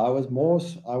 So I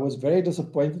was very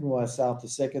disappointed with myself the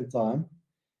second time.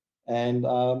 And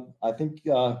I think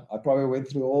I probably went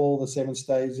through all the 7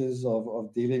 stages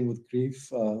of dealing with grief,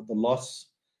 the loss.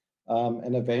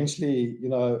 And eventually,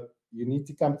 you need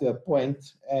to come to a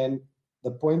point, and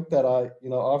the point that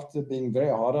after being very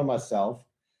hard on myself,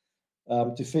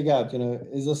 to figure out,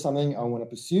 is this something I want to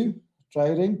pursue,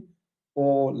 trading,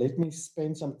 or let me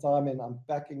spend some time in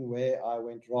unpacking where I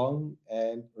went wrong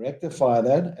and rectify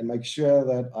that and make sure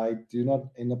that I do not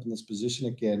end up in this position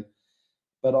again.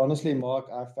 But honestly, Mark,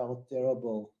 I felt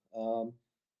terrible.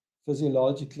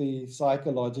 Physiologically,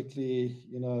 psychologically,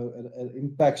 it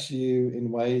impacts you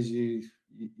in ways you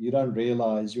don't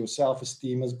realize. Your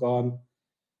self-esteem is gone.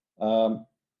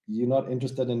 You're not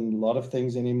interested in a lot of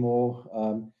things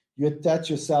anymore. You attach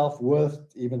your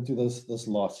self-worth even to this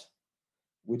loss,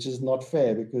 which is not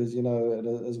fair because, it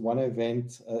is one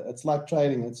event. It's like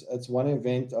trading. It's one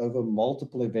event over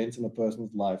multiple events in a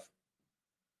person's life.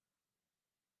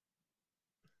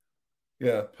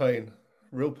 Yeah, pain.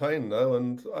 Real pain, though,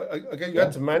 and I guess you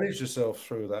had to manage yourself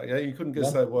through that. Yeah, you couldn't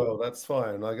just say, "Well, that's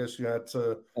fine." I guess you had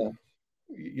to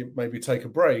you maybe take a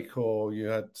break, or you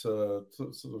had to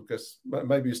sort of guess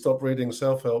maybe stop reading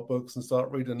self-help books and start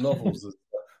reading novels. As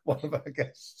one of our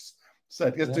guests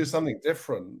said, "Just do something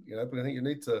different." But I think you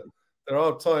need to. There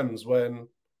are times when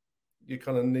you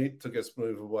kind of need to just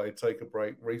move away, take a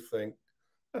break, rethink,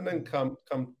 and then come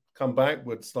back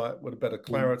with a better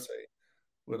clarity.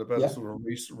 With a better sort of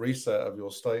reset of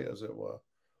your state, as it were.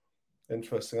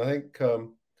 Interesting. I think,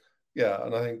 and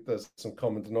I think there's some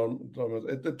common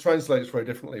denominators. It translates very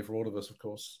differently for all of us, of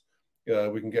course.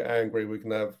 We can get angry. We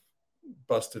can have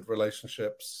busted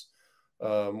relationships.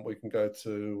 We can go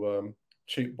to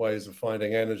cheap ways of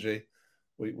finding energy.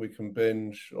 We can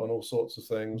binge on all sorts of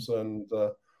things. And,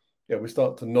 we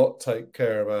start to not take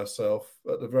care of ourselves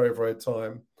at the very, very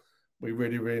time we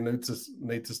really, really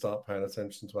need to start paying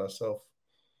attention to ourselves.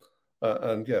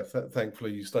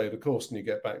 Thankfully you stay the course and you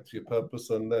get back to your purpose,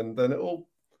 and then it all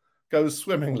goes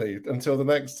swimmingly until the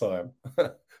next time.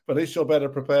 But at least you're better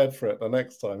prepared for it the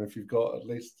next time if you've got at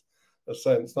least a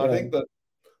sense. And I think that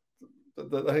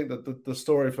the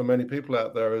story for many people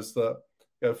out there is that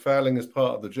failing is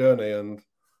part of the journey, and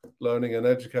learning and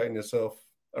educating yourself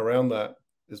around that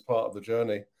is part of the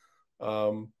journey.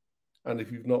 And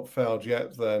if you've not failed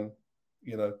yet, then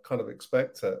kind of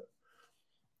expect it.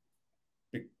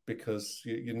 Because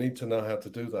you need to know how to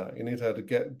do that. You need to how to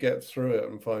get through it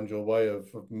and find your way of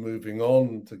moving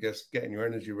on to getting your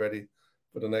energy ready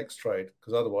for the next trade.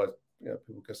 Because otherwise,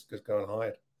 people just go and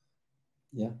hide.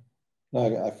 Yeah,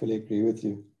 no, I fully agree with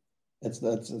you. It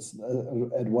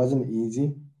wasn't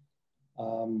easy,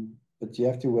 but you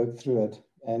have to work through it.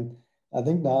 And I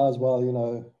think now as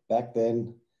well, back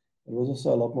then it was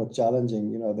also a lot more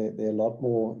challenging. There are a lot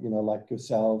more, like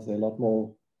yourselves, there are a lot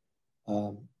more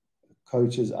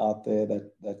coaches out there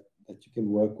that that you can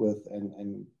work with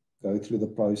and go through the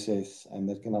process, and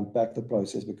that can unpack the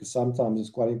process, because sometimes it's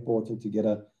quite important to get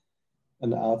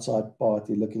an outside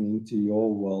party looking into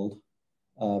your world,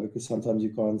 because sometimes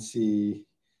you can't see,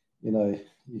 you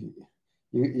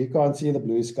can't see the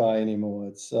blue sky anymore.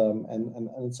 It's and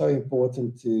it's so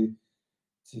important to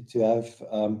have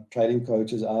trading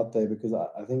coaches out there, because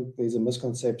I think there's a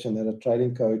misconception that a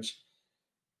trading coach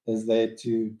is there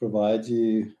to provide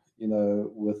you,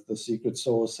 with the secret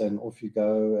sauce and off you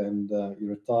go and you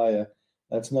retire.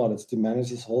 That's not. It's to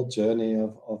manage this whole journey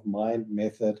of mind,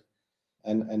 method,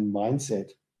 and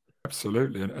mindset.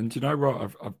 Absolutely. And you know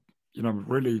what? I've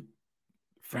really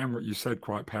found what you said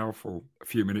quite powerful a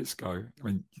few minutes ago. I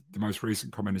mean, the most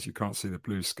recent comment is you can't see the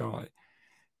blue sky.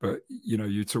 But,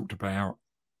 you talked about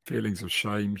feelings of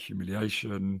shame,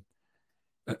 humiliation.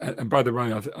 And by the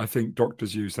way, I think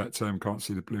doctors use that term, can't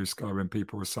see the blue sky, when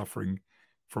people are suffering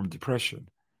from depression.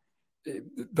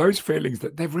 Those feelings,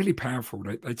 that they're really powerful.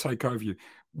 They take over you.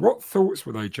 What thoughts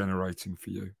were they generating for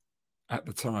you at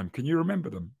the time? Can you remember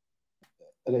them?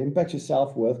 It impacts your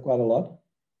self-worth quite a lot.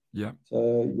 Yeah.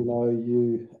 So,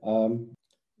 you're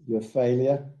a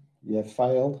failure, you have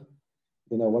failed,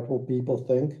 what will people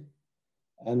think?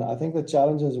 And I think the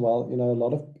challenge as well,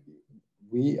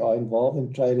 we are involved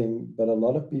in trading, but a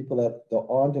lot of people that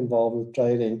aren't involved with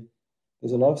trading,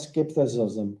 there's a lot of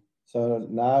skepticism. So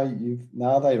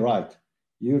now they're right.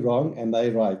 You're wrong and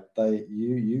they're right.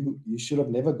 You should have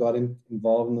never got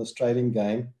involved in this trading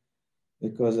game,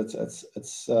 because it's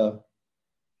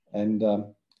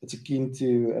akin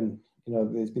to, and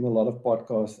there's been a lot of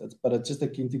podcasts, but it's just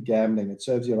akin to gambling. It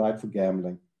serves you right for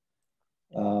gambling.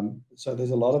 So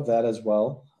there's a lot of that as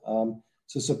well.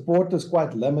 So support is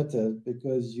quite limited,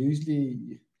 because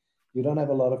usually you don't have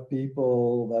a lot of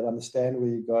people that understand where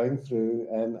you're going through,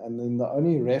 and then the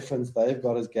only reference they've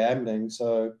got is gambling.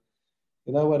 So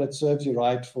you know what, it serves you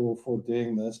right for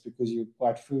doing this, because you're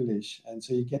quite foolish. And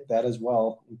so you get that as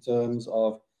well, in terms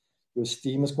of your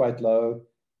esteem is quite low.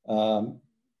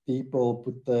 People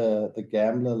put the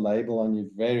gambler label on you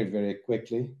very, very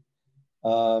quickly.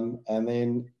 And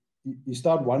then you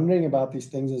start wondering about these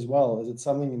things as well. Is it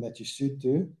something that you should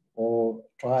do or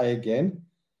try again?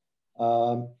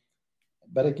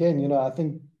 But again, I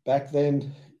think back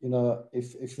then,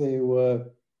 if there were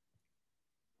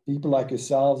people like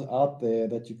yourselves out there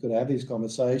that you could have these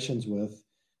conversations with,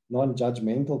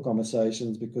 non-judgmental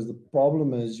conversations, because the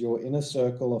problem is your inner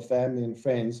circle of family and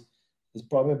friends is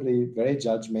probably very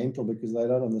judgmental, because they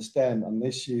don't understand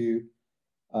unless you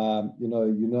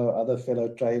other fellow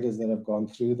traders that have gone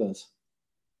through this.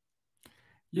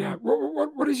 Yeah.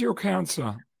 What is your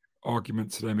counter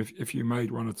argument to them, if you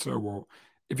made one at all, or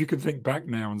if you could think back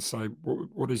now and say,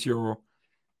 what is your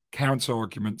counter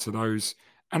argument to those?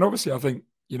 And obviously, I think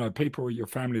people, your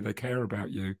family, they care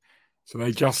about you, so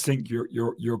they just think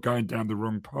you're going down the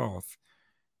wrong path.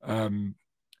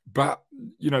 But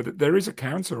there is a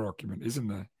counter argument, isn't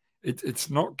there? It's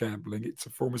not gambling; it's a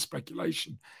form of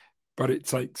speculation. But it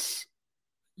takes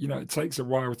a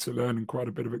while to learn and quite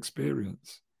a bit of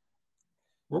experience.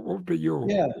 What would be your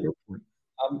point?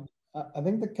 I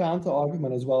think the counter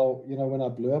argument as well, when I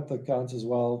blew up the accounts as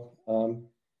well,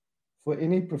 for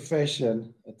any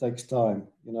profession, it takes time.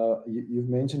 You've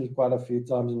mentioned it quite a few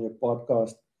times in your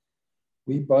podcast.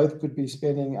 We both could be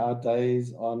spending our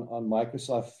days on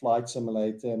Microsoft Flight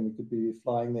Simulator, and we could be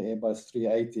flying the Airbus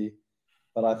 380.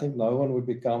 But I think no one would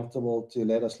be comfortable to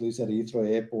let us loose at Heathrow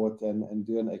Airport and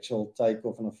do an actual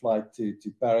takeoff on a flight to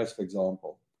Paris, for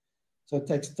example. So it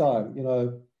takes time.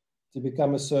 To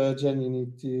become a surgeon,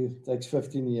 it takes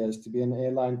 15 years. To be an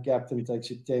airline captain takes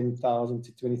you 10,000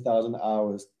 to 20,000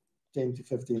 hours, 10 to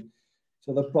 15.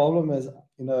 So the problem is,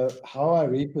 how I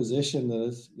reposition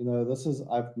this,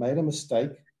 I've made a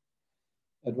mistake.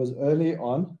 It was early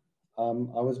on.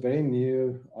 I was very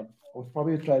new. I was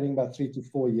probably trading about 3 to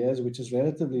 4 years, which is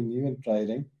relatively new in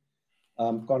trading,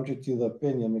 contrary to the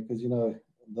opinion, because,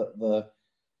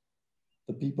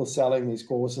 the people selling these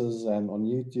courses and on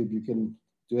YouTube, you can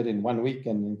do it in 1 week,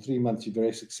 and in 3 months, you're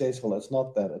very successful. It's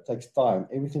not that. It takes time.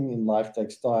 Everything in life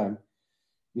takes time.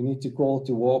 You need to crawl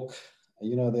to walk.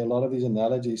 There are a lot of these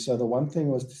analogies. So the one thing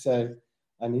was to say,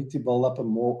 I need to build up a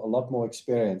lot more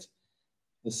experience.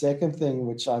 The second thing,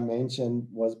 which I mentioned,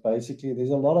 was basically there's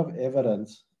a lot of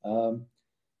evidence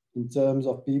in terms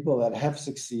of people that have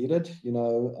succeeded.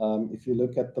 If you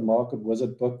look at the Market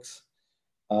Wizard books,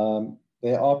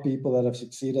 there are people that have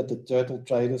succeeded. The turtle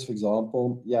traders, for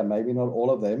example, maybe not all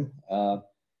of them.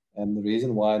 And the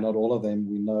reason why not all of them,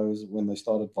 we know, is when they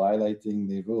started violating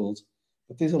their rules.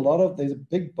 But there's a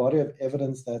big body of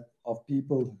evidence of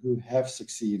people who have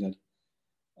succeeded.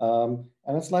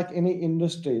 And it's like any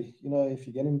industry, if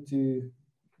you get into,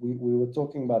 we were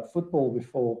talking about football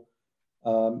before,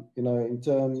 in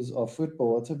terms of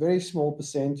football, it's a very small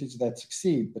percentage that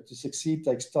succeed, but to succeed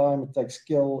takes time, it takes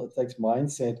skill, it takes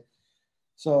mindset.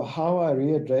 So how I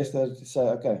readdress that is to say,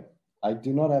 okay, I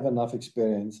do not have enough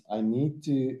experience. I need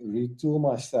to retool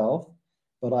myself,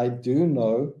 but I do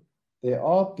know there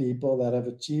are people that have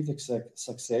achieved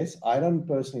success. I don't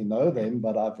personally know them,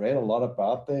 but I've read a lot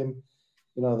about them.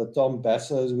 The Tom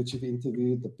Bassers, which you've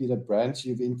interviewed, the Peter Brands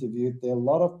you've interviewed. There are a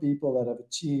lot of people that have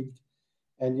achieved.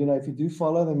 And, if you do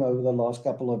follow them over the last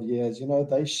couple of years,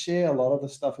 they share a lot of the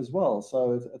stuff as well.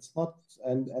 So it's not,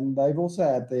 and they've also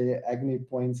had their agony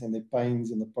points and their pains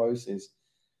in the process.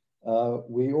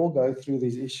 We all go through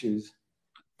these issues.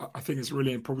 I think it's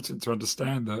really important to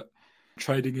understand that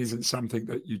trading isn't something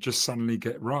that you just suddenly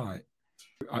get right.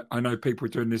 I know people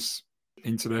doing this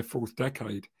into their fourth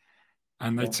decade,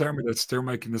 and they tell me they're still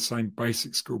making the same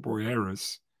basic schoolboy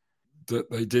errors that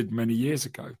they did many years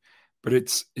ago. But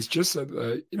it's just that,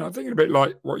 I'm thinking a bit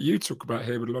like what you talk about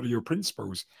here with a lot of your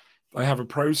principles. They have a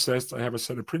process, they have a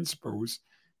set of principles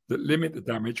that limit the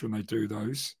damage when they do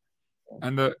those,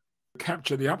 and that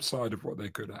capture the upside of what they're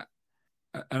good at.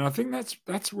 And I think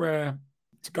that's where,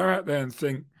 to go out there and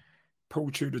think Paul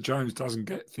Tudor Jones doesn't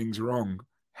get things wrong,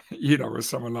 or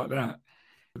someone like that.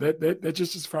 They're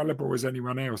just as fallible as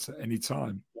anyone else at any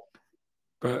time.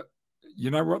 But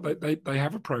you know what? They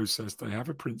have a process, they have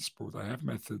a principle, they have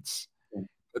methods.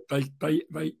 But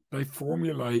they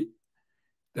formulate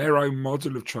their own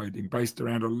model of trading based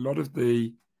around a lot of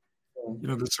the,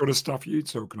 the sort of stuff you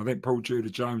talk. And I think Paul Tudor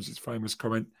Jones's famous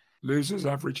comment: "Losers,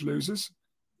 average losers."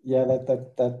 Yeah,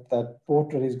 that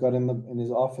portrait he's got in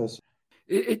his office.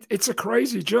 It's a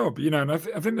crazy job, and I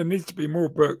think there needs to be more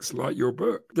books like your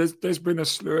book. There's been a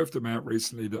slew of them out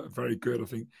recently that are very good. I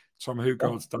think Tom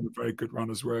Hugard's done a very good one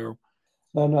as well.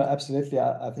 No, absolutely.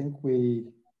 I think we're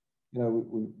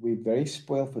very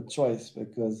spoiled for choice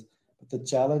but the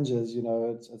challenge is,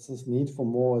 it's this need for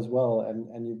more as well.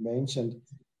 And you've mentioned,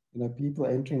 people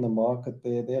entering the market.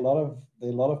 There are a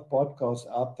lot of podcasts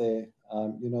out there,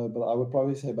 but I would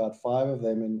probably say about 5 of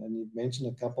them, and you've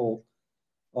mentioned a couple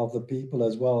of the people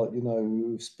as well,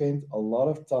 who've spent a lot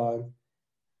of time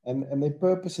and their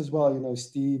purpose as well,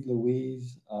 Steve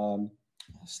Louise,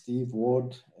 Steve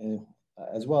Ward,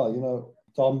 as well,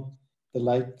 Tom, the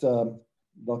late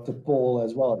Dr. Paul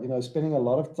as well, spending a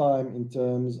lot of time in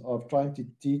terms of trying to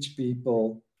teach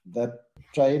people that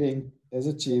trading is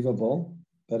achievable,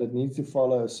 but it needs to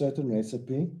follow a certain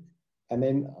recipe. And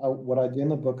then what I do in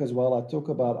the book as well, I talk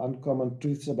about uncommon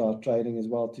truths about trading as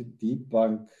well to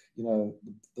debunk,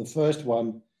 the first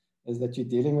one is that you're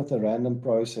dealing with a random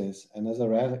process, and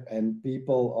and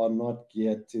people are not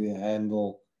geared to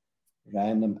handle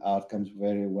random outcomes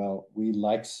very well. We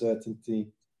like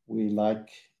certainty. We like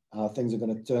how things are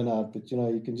going to turn out. But,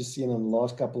 you can just see in the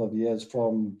last couple of years,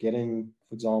 from getting,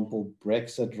 for example,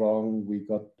 Brexit wrong, we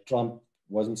got Trump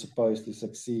wasn't supposed to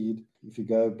succeed. If you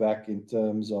go back in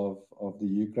terms of the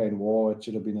Ukraine war, it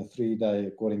should have been a 3-day,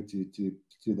 according to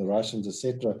the Russians,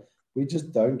 etc. We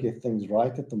just don't get things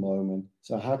right at the moment.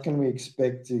 So how can we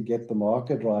expect to get the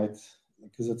market right?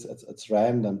 Because it's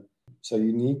random. So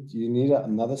you need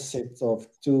another set of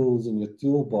tools in your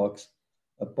toolbox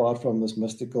apart from this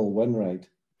mystical win rate.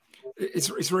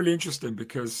 It's really interesting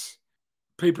because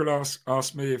people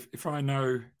ask me if I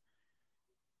know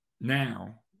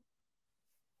now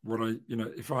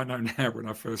if I know now when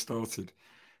I first started,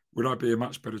 would I be a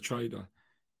much better trader?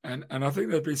 And I think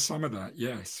there'd be some of that,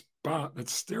 yes, but there'd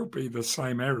still be the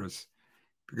same errors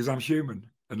because I'm human.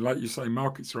 And like you say,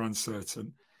 markets are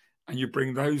uncertain, and you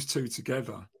bring those two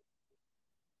together,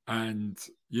 and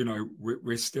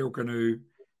we're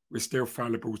still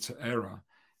fallible to error.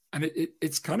 And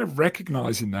it's kind of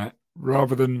recognizing that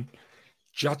rather than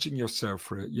judging yourself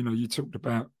for it. You talked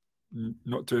about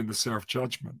not doing the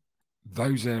self-judgment.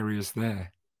 Those areas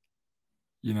there,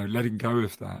 letting go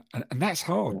of that. And that's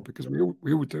hard because we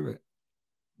all do it.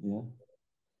 Yeah.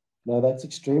 No, that's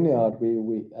extremely hard.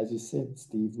 We as you said,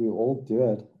 Steve, we all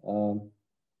do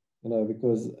it.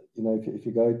 Because, if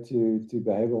you go to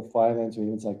behavioral finance or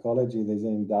even psychology, there's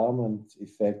an endowment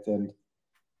effect, and,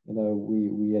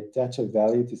 we attach a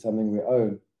value to something we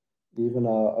own, even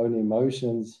our own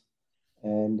emotions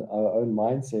and our own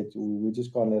mindset. We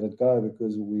just can't let it go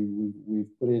because we've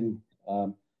put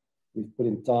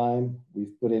in time,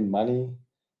 we've put in money,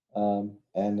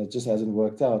 and it just hasn't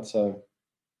worked out. So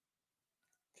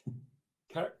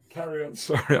carry on.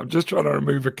 Sorry, I'm just trying to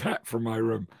remove a cat from my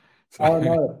room. So,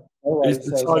 no. He's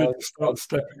decided to start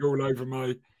stepping all over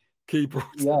my keyboard.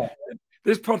 Yeah.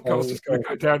 This podcast is going to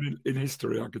go down in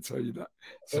history, I can tell you that.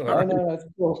 So, no, that's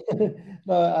cool.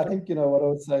 No, I think, what I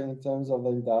was saying in terms of the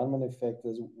endowment effect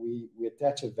is we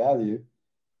attach a value,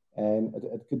 and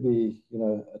it could be,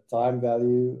 a time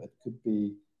value, it could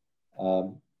be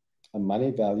a money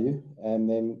value. And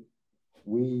then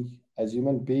we, as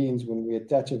human beings, when we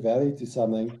attach a value to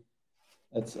something,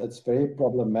 it's very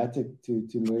problematic to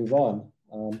move on.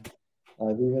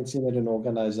 I've even seen it in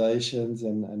organizations,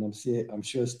 and I'm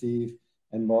sure Steve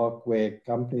and Mark, where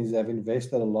companies have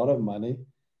invested a lot of money.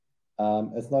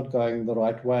 It's not going the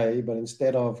right way, but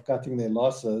instead of cutting their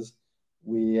losses,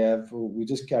 we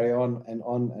just carry on and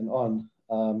on and on.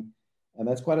 And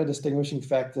that's quite a distinguishing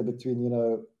factor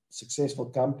between, successful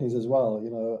companies as well.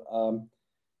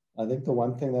 I think the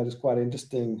one thing that is quite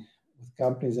interesting with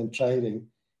companies and trading,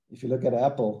 if you look at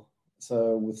Apple,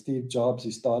 so with Steve Jobs,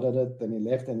 he started it, then he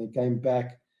left and he came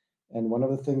back. And one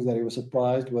of the things that he was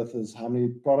surprised with is how many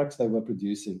products they were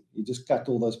producing. He just cut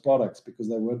all those products because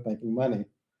they weren't making money.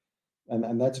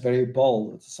 And that's very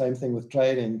bold. It's the same thing with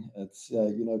trading. It's,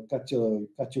 cut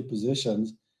your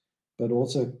positions, but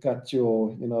also cut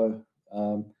your,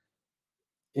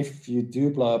 if you do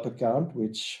blow up account,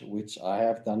 which I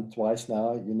have done twice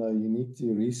now, you need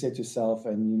to reset yourself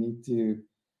and you need to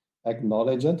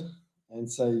acknowledge it and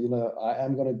say, I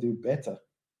am going to do better.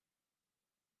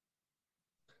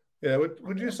 Yeah,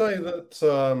 would you say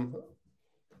that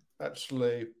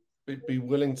actually be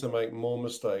willing to make more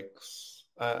mistakes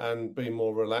and be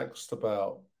more relaxed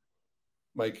about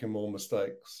making more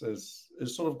mistakes is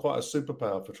sort of quite a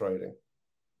superpower for trading?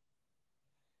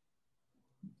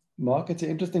 Mark, it's an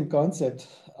interesting concept.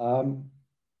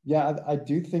 Yeah, I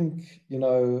do think,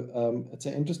 it's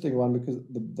an interesting one because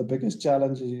the biggest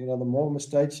challenge is, the more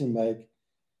mistakes you make,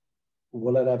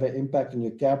 will it have an impact on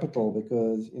your capital?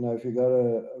 Because, if you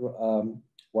go to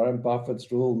Warren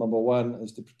Buffett's rule number 1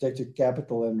 is to protect your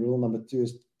capital, and rule number 2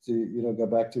 is to, go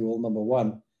back to rule number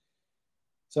 1.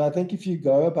 So I think if you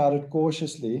go about it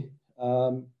cautiously,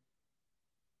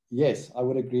 yes, I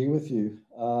would agree with you.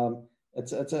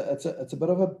 It's a bit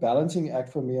of a balancing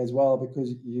act for me as well,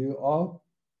 because you are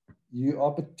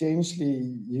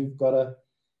potentially, you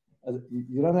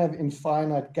don't have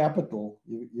infinite capital.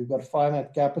 You've got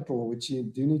finite capital, which you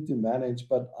do need to manage.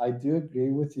 But I do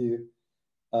agree with you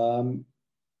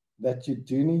that you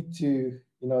do need to,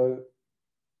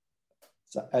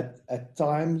 so at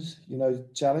times,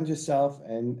 challenge yourself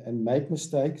and make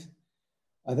mistakes.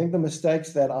 I think the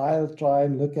mistakes that I'll try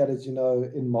and look at is,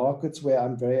 in markets where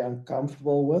I'm very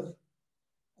uncomfortable with.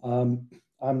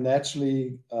 I'm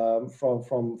naturally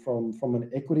from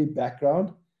an equity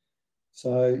background.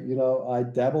 So, I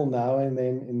dabble now and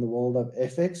then in the world of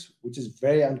FX, which is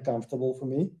very uncomfortable for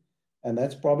me. And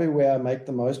that's probably where I make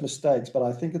the most mistakes. But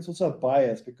I think it's also a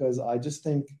bias, because I just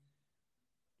think,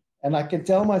 and I can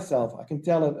tell myself,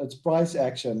 it's price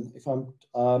action. If I'm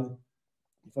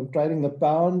trading the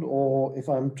pound or if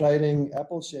I'm trading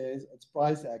Apple shares, it's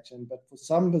price action. But for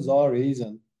some bizarre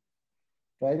reason,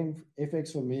 trading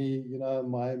FX for me,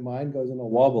 my mind goes in a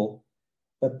wobble.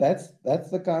 But that's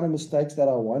the kind of mistakes that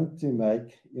I want to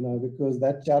make, because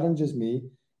that challenges me.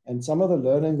 And some of the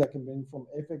learnings I can bring from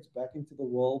FX back into the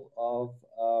world of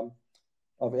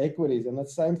equities. And the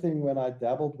same thing when I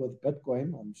dabbled with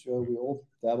Bitcoin. I'm sure we all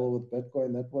dabble with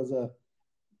Bitcoin. That was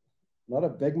not a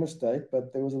big mistake,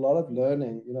 but there was a lot of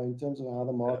learning, in terms of how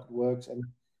the market works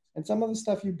and some of the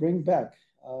stuff you bring back.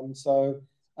 So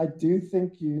I do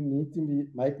think you need to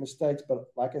make mistakes, but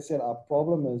like I said, our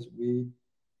problem is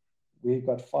we've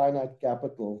got finite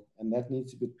capital, and that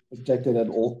needs to be protected at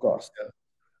all costs.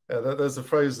 Yeah, there's a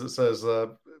phrase that says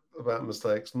about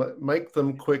mistakes: make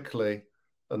them quickly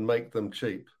and make them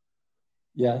cheap.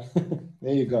 Yeah,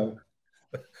 there you go.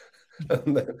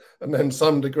 and then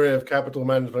some degree of capital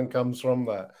management comes from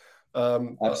that.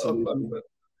 Absolutely.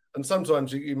 And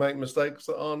sometimes you make mistakes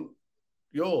that aren't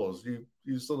yours.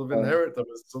 You sort of inherit them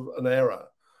as sort of an error.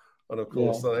 And of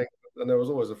course, I think, and there was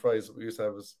always a phrase that we used to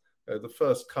have was, the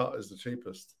first cut is the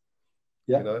cheapest.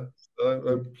 Yeah. So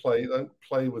don't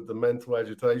play with the mental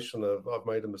agitation of I've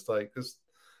made a mistake. Just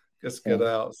get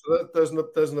out. So there's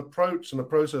an approach and a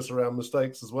process around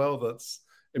mistakes as well that's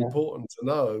important to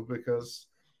know, because,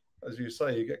 as you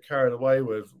say, you get carried away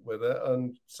with it,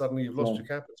 and suddenly you've lost your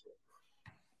capital.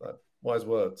 Wise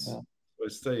words. Yeah. So,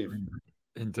 Steve.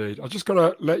 Indeed. I just got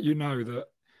to let you know that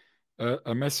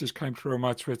a message came through on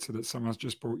my Twitter that someone's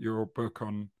just bought your book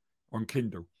on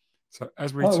Kindle. So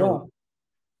as we talk. Wow.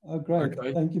 Oh, great.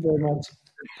 Okay. Thank you very much.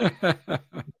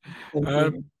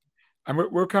 And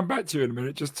we'll come back to you in a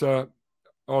minute, just to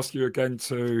ask you again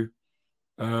to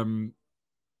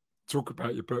talk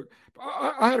about your book. But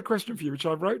I had a question for you, which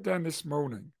I wrote down this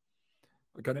morning.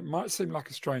 Again, it might seem like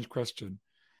a strange question.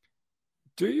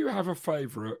 Do you have a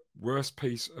favorite worst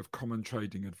piece of common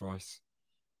trading advice?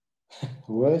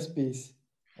 Worst piece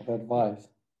of advice.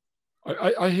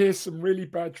 I hear some really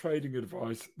bad trading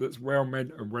advice that's well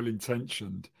meant and well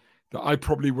intentioned that I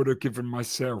probably would have given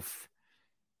myself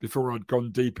before I'd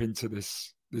gone deep into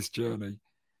this journey.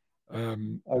 Oh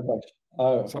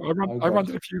gosh. So Oh I gosh.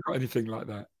 wondered if you got anything like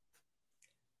that.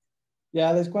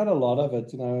 Yeah, there's quite a lot of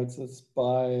it. It's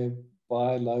buy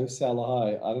low, sell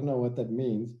high. I don't know what that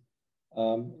means.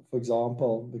 For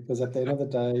example, because at the end of the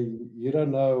day, you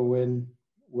don't know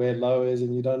where low is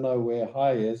and you don't know where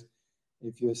high is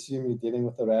if you assume you're dealing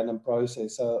with a random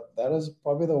process. So that is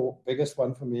probably the biggest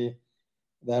one for me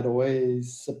that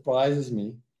always surprises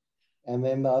me. And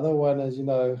then the other one is,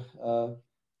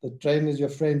 the train is your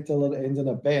friend till it ends in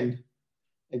a bend.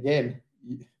 Again,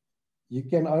 you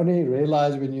can only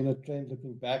realize when you're in a trend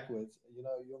looking backwards.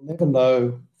 You'll never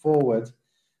know forwards.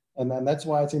 And that's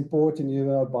why it's important,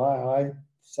 buy high,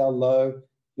 sell low.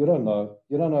 You don't know.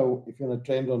 You don't know if you're in a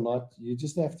trend or not. You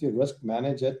just have to risk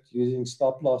manage it using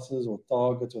stop losses or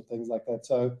targets or things like that.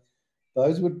 So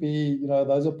those would be,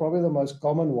 those are probably the most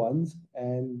common ones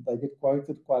and they get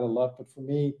quoted quite a lot. But for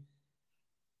me,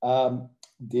 um,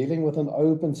 dealing with an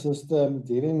open system,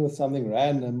 dealing with something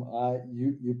random,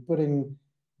 you're putting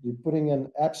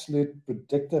an absolute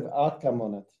predictive outcome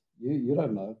on it. You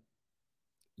don't know.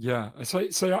 Yeah.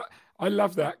 I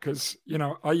love that because,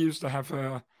 I used to have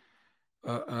a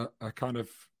kind of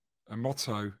a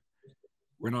motto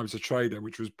when I was a trader,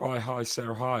 which was buy high,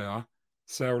 sell higher,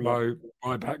 sell Yeah, low,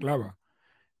 buy back lower.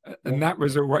 yeah, And that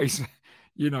was always,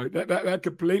 that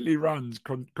completely runs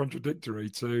contradictory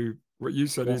to what you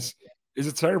said yeah. is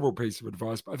a terrible piece of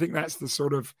advice. But I think that's the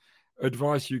sort of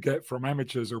advice you get from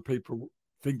amateurs or people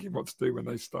thinking what to do when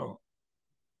they start.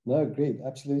 No, agreed,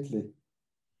 absolutely.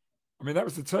 I mean, that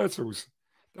was the turtles.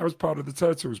 That was part of the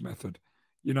turtles method.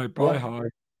 Buy Yeah, high,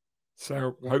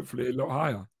 sell yeah, hopefully a lot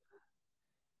higher.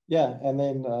 yeah. And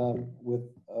then with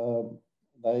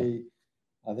they,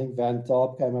 I think Van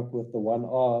Tarp came up with the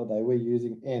 1R. They were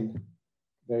using N,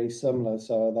 very similar.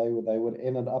 So they would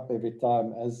end it up every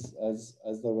time as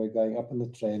they were going up in the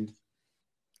trend.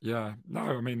 Yeah, no,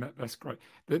 I mean that's great.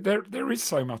 There is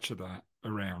so much of that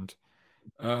around,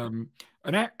 and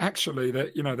actually,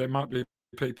 that there might be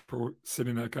people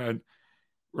sitting there going,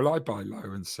 "Well, I buy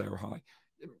low and sell high."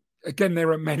 Again,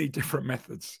 there are many different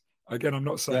methods. Again, I'm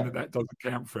not saying Yeah, that doesn't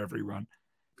count for everyone.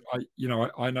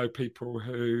 I know people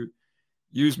who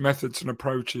use methods and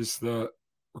approaches that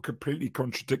were completely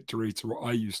contradictory to what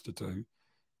I used to do,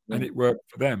 and yeah. it worked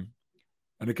for them.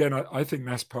 And again, I think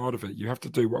that's part of it. You have to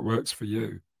do what works for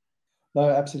you. No,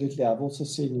 absolutely. I've also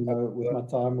seen, with my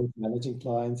time with managing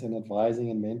clients and advising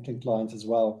and mentoring clients as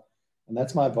well. And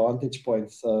that's my vantage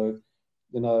point. So,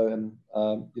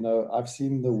 I've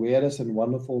seen the weirdest and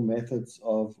wonderful methods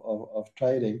of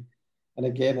trading. And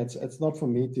again, it's not for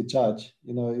me to judge.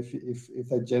 If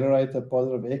they generate a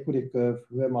positive equity curve,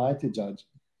 who am I to judge?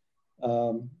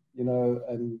 And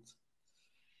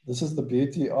this is the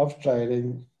beauty of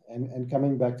trading. And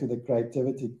coming back to the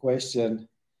creativity question,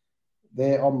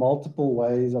 there are multiple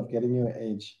ways of getting your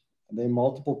edge. There are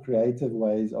multiple creative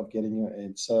ways of getting your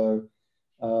edge. So,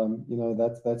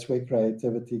 that's where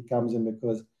creativity comes in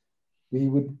because we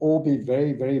would all be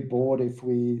very, very bored if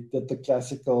we did the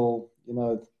classical,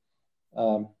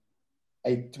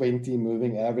 820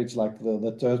 moving average like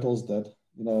the turtles did.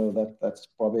 That's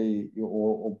probably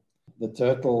or the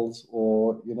turtles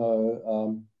or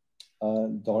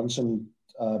Donson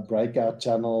breakout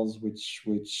channels, which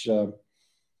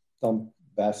Tom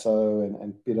Basso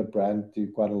and Peter Brandt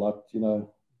do quite a lot,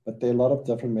 but there are a lot of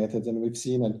different methods, and we've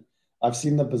seen it. I've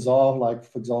seen the bizarre, like,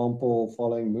 for example,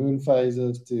 following moon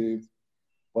phases to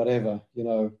whatever,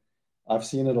 I've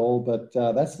seen it all, but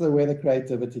that's where the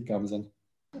creativity comes in.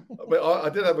 I mean, I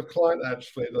did have a client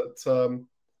actually that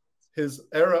his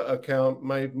error account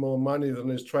made more money than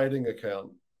his trading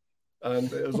account,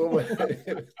 and it was almost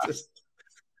it was just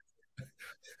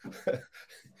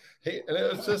and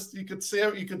it was just you could see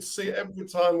every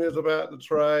time he was about to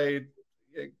trade.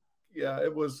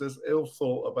 It was just ill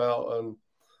thought about, and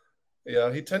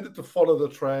he tended to follow the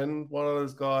trend. One of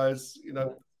those guys,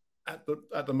 at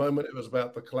the moment it was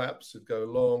about to collapse, he'd go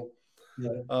long.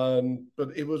 Yeah.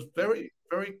 But it was very,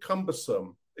 very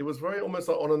cumbersome. It was very almost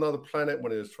like on another planet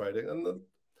when he was trading. And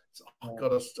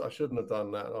God, I shouldn't have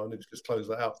done that. I need to just close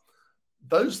that out.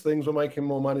 Those things were making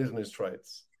more money than his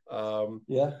trades.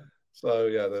 Yeah, So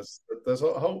yeah, there's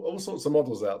all sorts of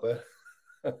models out there.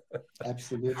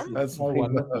 absolutely. As Oh, we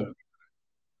wonderful.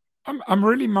 know. I'm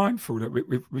really mindful that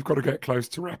we've got to get close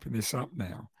to wrapping this up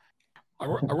now. I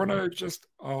want to just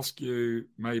ask you,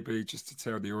 maybe just to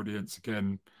tell the audience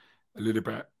again a little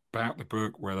bit about the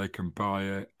book, where they can buy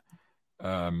it,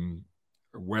 um,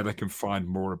 where they can find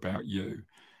more about you.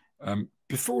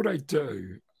 Before they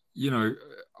do, I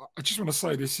just want to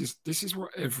say this is what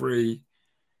every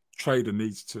trader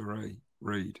needs to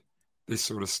read this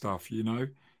sort of stuff.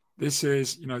 This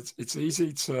is, it's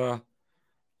easy to,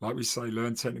 like we say,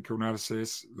 learn technical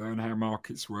analysis, learn how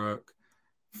markets work,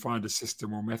 find a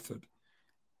system or method.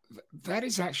 That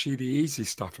is actually the easy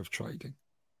stuff of trading.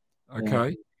 Okay.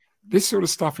 Yeah. This sort of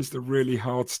stuff is the really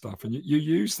hard stuff. And you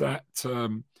use that,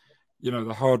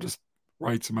 the hardest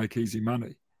way to make easy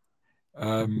money.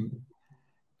 I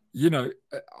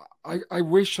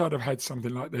wish I'd have had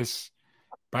something like this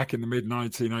back in the mid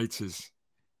 1980s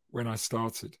when I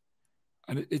started.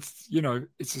 And it's the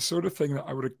sort of thing that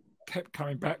I would have kept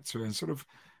coming back to and sort of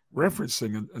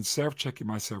referencing and self-checking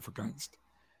myself against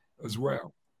as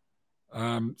well.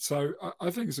 So I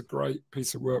think it's a great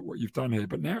piece of work what you've done here.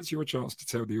 But now it's your chance to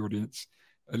tell the audience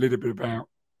a little bit about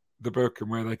the book and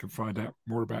where they can find out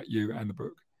more about you and the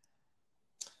book.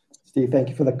 Steve, thank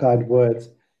you for the kind words.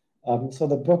 So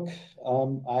the book,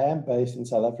 I am based in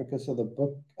South Africa. So the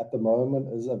book at the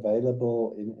moment is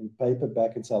available in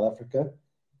paperback in South Africa.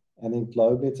 And then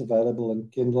globally, it's available in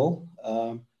Kindle.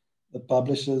 The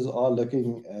publishers are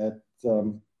looking at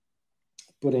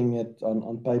putting it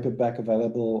on paperback,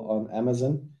 available on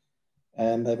Amazon.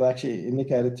 And they've actually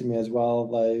indicated to me as well,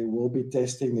 they will be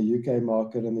testing the UK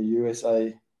market and the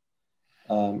USA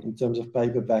in terms of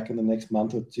paperback in the next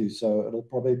month or two. So it'll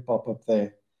probably pop up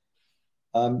there.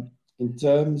 In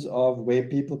terms of where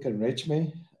people can reach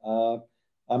me, I'm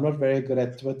not very good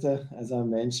at Twitter, as I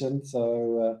mentioned.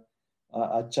 So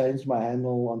I changed my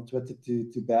handle on Twitter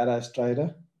to Badass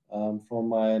Trader from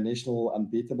my initial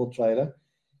Unbeatable Trader.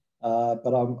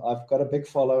 But I've got a big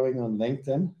following on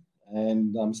LinkedIn,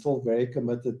 and I'm still very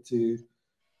committed to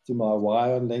my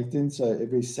why on LinkedIn. So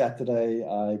every Saturday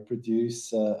I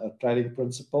produce a trading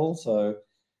principle. So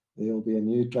there will be a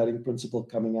new trading principle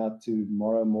coming out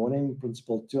tomorrow morning,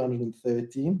 principle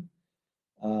 213,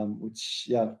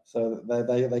 so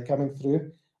they're coming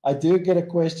through. I do get a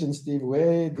question, Steve,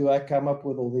 where do I come up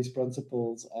with all these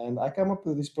principles? And I come up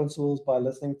with these principles by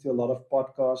listening to a lot of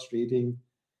podcasts, reading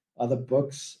other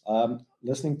books,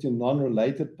 listening to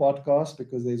non-related podcasts,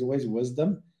 because there's always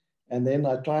wisdom. And then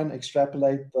I try and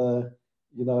extrapolate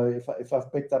if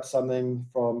I've picked up something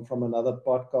from another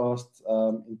podcast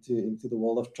into the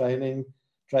world of trading.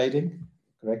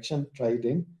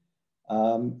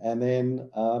 And then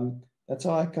that's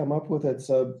how I come up with it.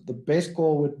 So the best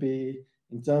call would be,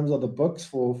 in terms of the books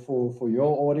for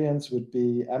your audience, would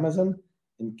be Amazon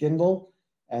in Kindle.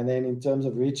 And then in terms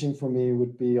of reaching for me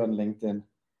would be on LinkedIn.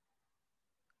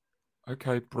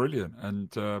 Okay, brilliant. And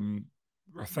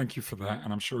thank you for that.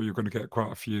 And I'm sure you're going to get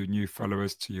quite a few new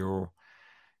followers to your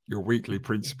weekly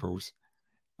principles.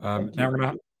 Now I'm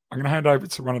going to hand over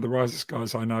to one of the wisest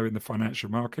guys I know in the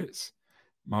financial markets,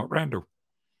 Mark Randall.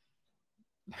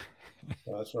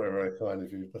 Well, that's very, very kind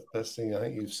of you. The best thing I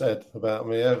think you've said about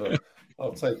me ever.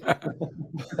 I'll take it.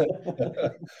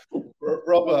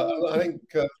 Robert, I think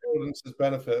for the audience's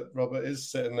benefit, Robert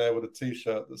is sitting there with a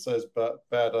T-shirt that says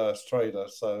 "Badass Trader."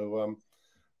 So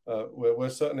we're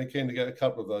certainly keen to get a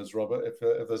couple of those, Robert, if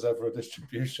there's ever a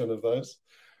distribution of those.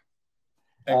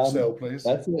 Excel, please.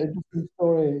 That's an interesting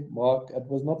story, Mark. It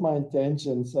was not my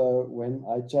intention. So when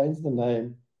I changed the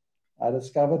name, I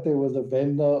discovered there was a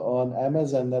vendor on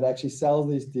Amazon that actually sells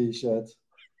these T-shirts.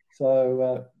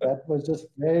 So that was just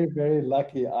very, very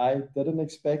lucky. I didn't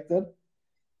expect it.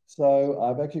 So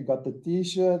I've actually got the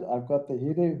T-shirt, I've got the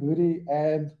hoodie,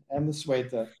 and the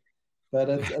sweater. But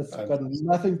it's got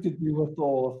nothing to do with the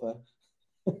author.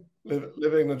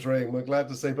 Living the dream. We're glad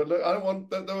to see. But look,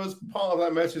 there was part of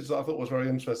that message that I thought was very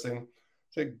interesting.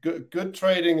 So good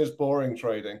trading is boring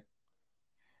trading.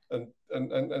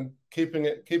 And keep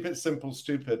it simple,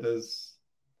 stupid is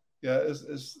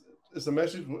a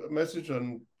message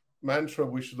and mantra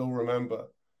we should all remember.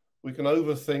 We can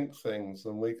overthink things,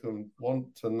 and we can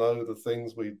want to know the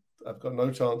things we have got no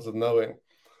chance of knowing.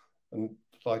 And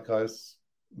like I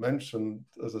mentioned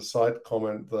as a side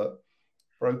comment, that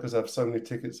brokers have so many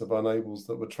tickets of unables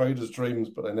that were traders' dreams,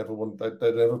 but they never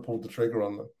pulled the trigger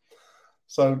on them.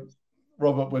 So,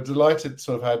 Robert, we're delighted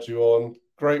to have had you on.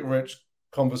 Great, rich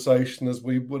conversation, as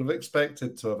we would have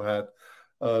expected to have had.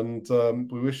 And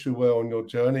we wish you well on your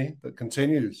journey that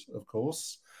continues, of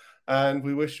course. And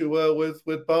we wish you well with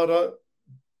Badass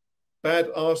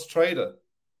Trader.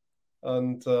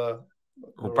 And or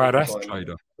Badass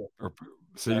Trader.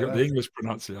 So you got the English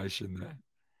pronunciation there.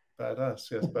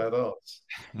 Badass, yes, badass.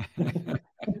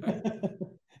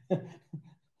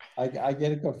 I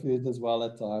get it confused as well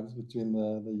at times between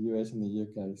the US and the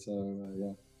UK. So,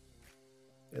 yeah.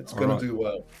 It's going to do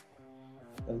well.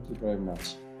 Thank you very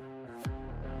much.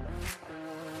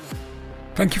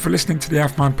 Thank you for listening to the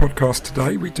AlphaMind podcast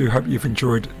today. We do hope you've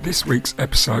enjoyed this week's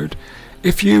episode.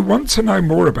 If you want to know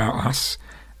more about us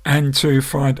and to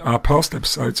find our past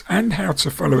episodes and how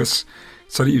to follow us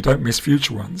so that you don't miss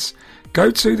future ones, go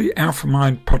to the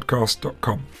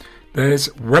alphamindpodcast.com.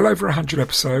 There's well over 100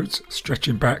 episodes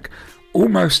stretching back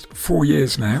almost 4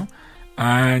 years now,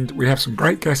 and we have some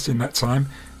great guests in that time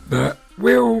that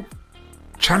will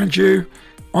challenge you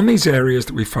on these areas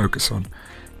that we focus on.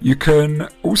 You can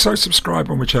also subscribe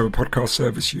on whichever podcast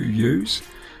service you use.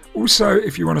 Also,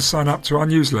 if you want to sign up to our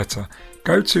newsletter,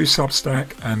 go to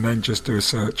Substack and then just do a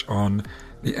search on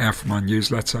the AlphaMind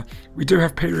newsletter. We do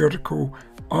have periodical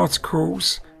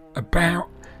articles about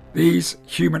these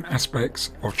human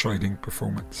aspects of trading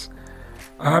performance.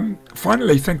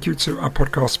 Finally, thank you to our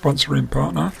podcast sponsoring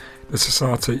partner, the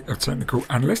Society of Technical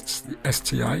Analysts, the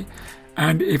STA.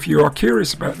 And if you are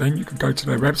curious about them, you can go to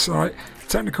their website,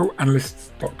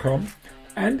 technicalanalysts.com.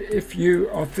 And if you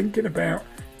are thinking about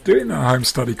doing a home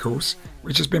study course,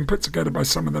 which has been put together by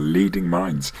some of the leading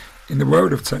minds in the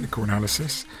world of technical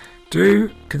analysis, do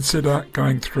consider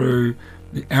going through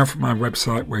the AlphaMind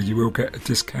website, where you will get a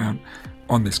discount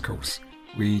on this course.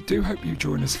 We do hope you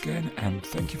join us again, and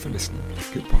thank you for listening.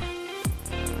 Goodbye.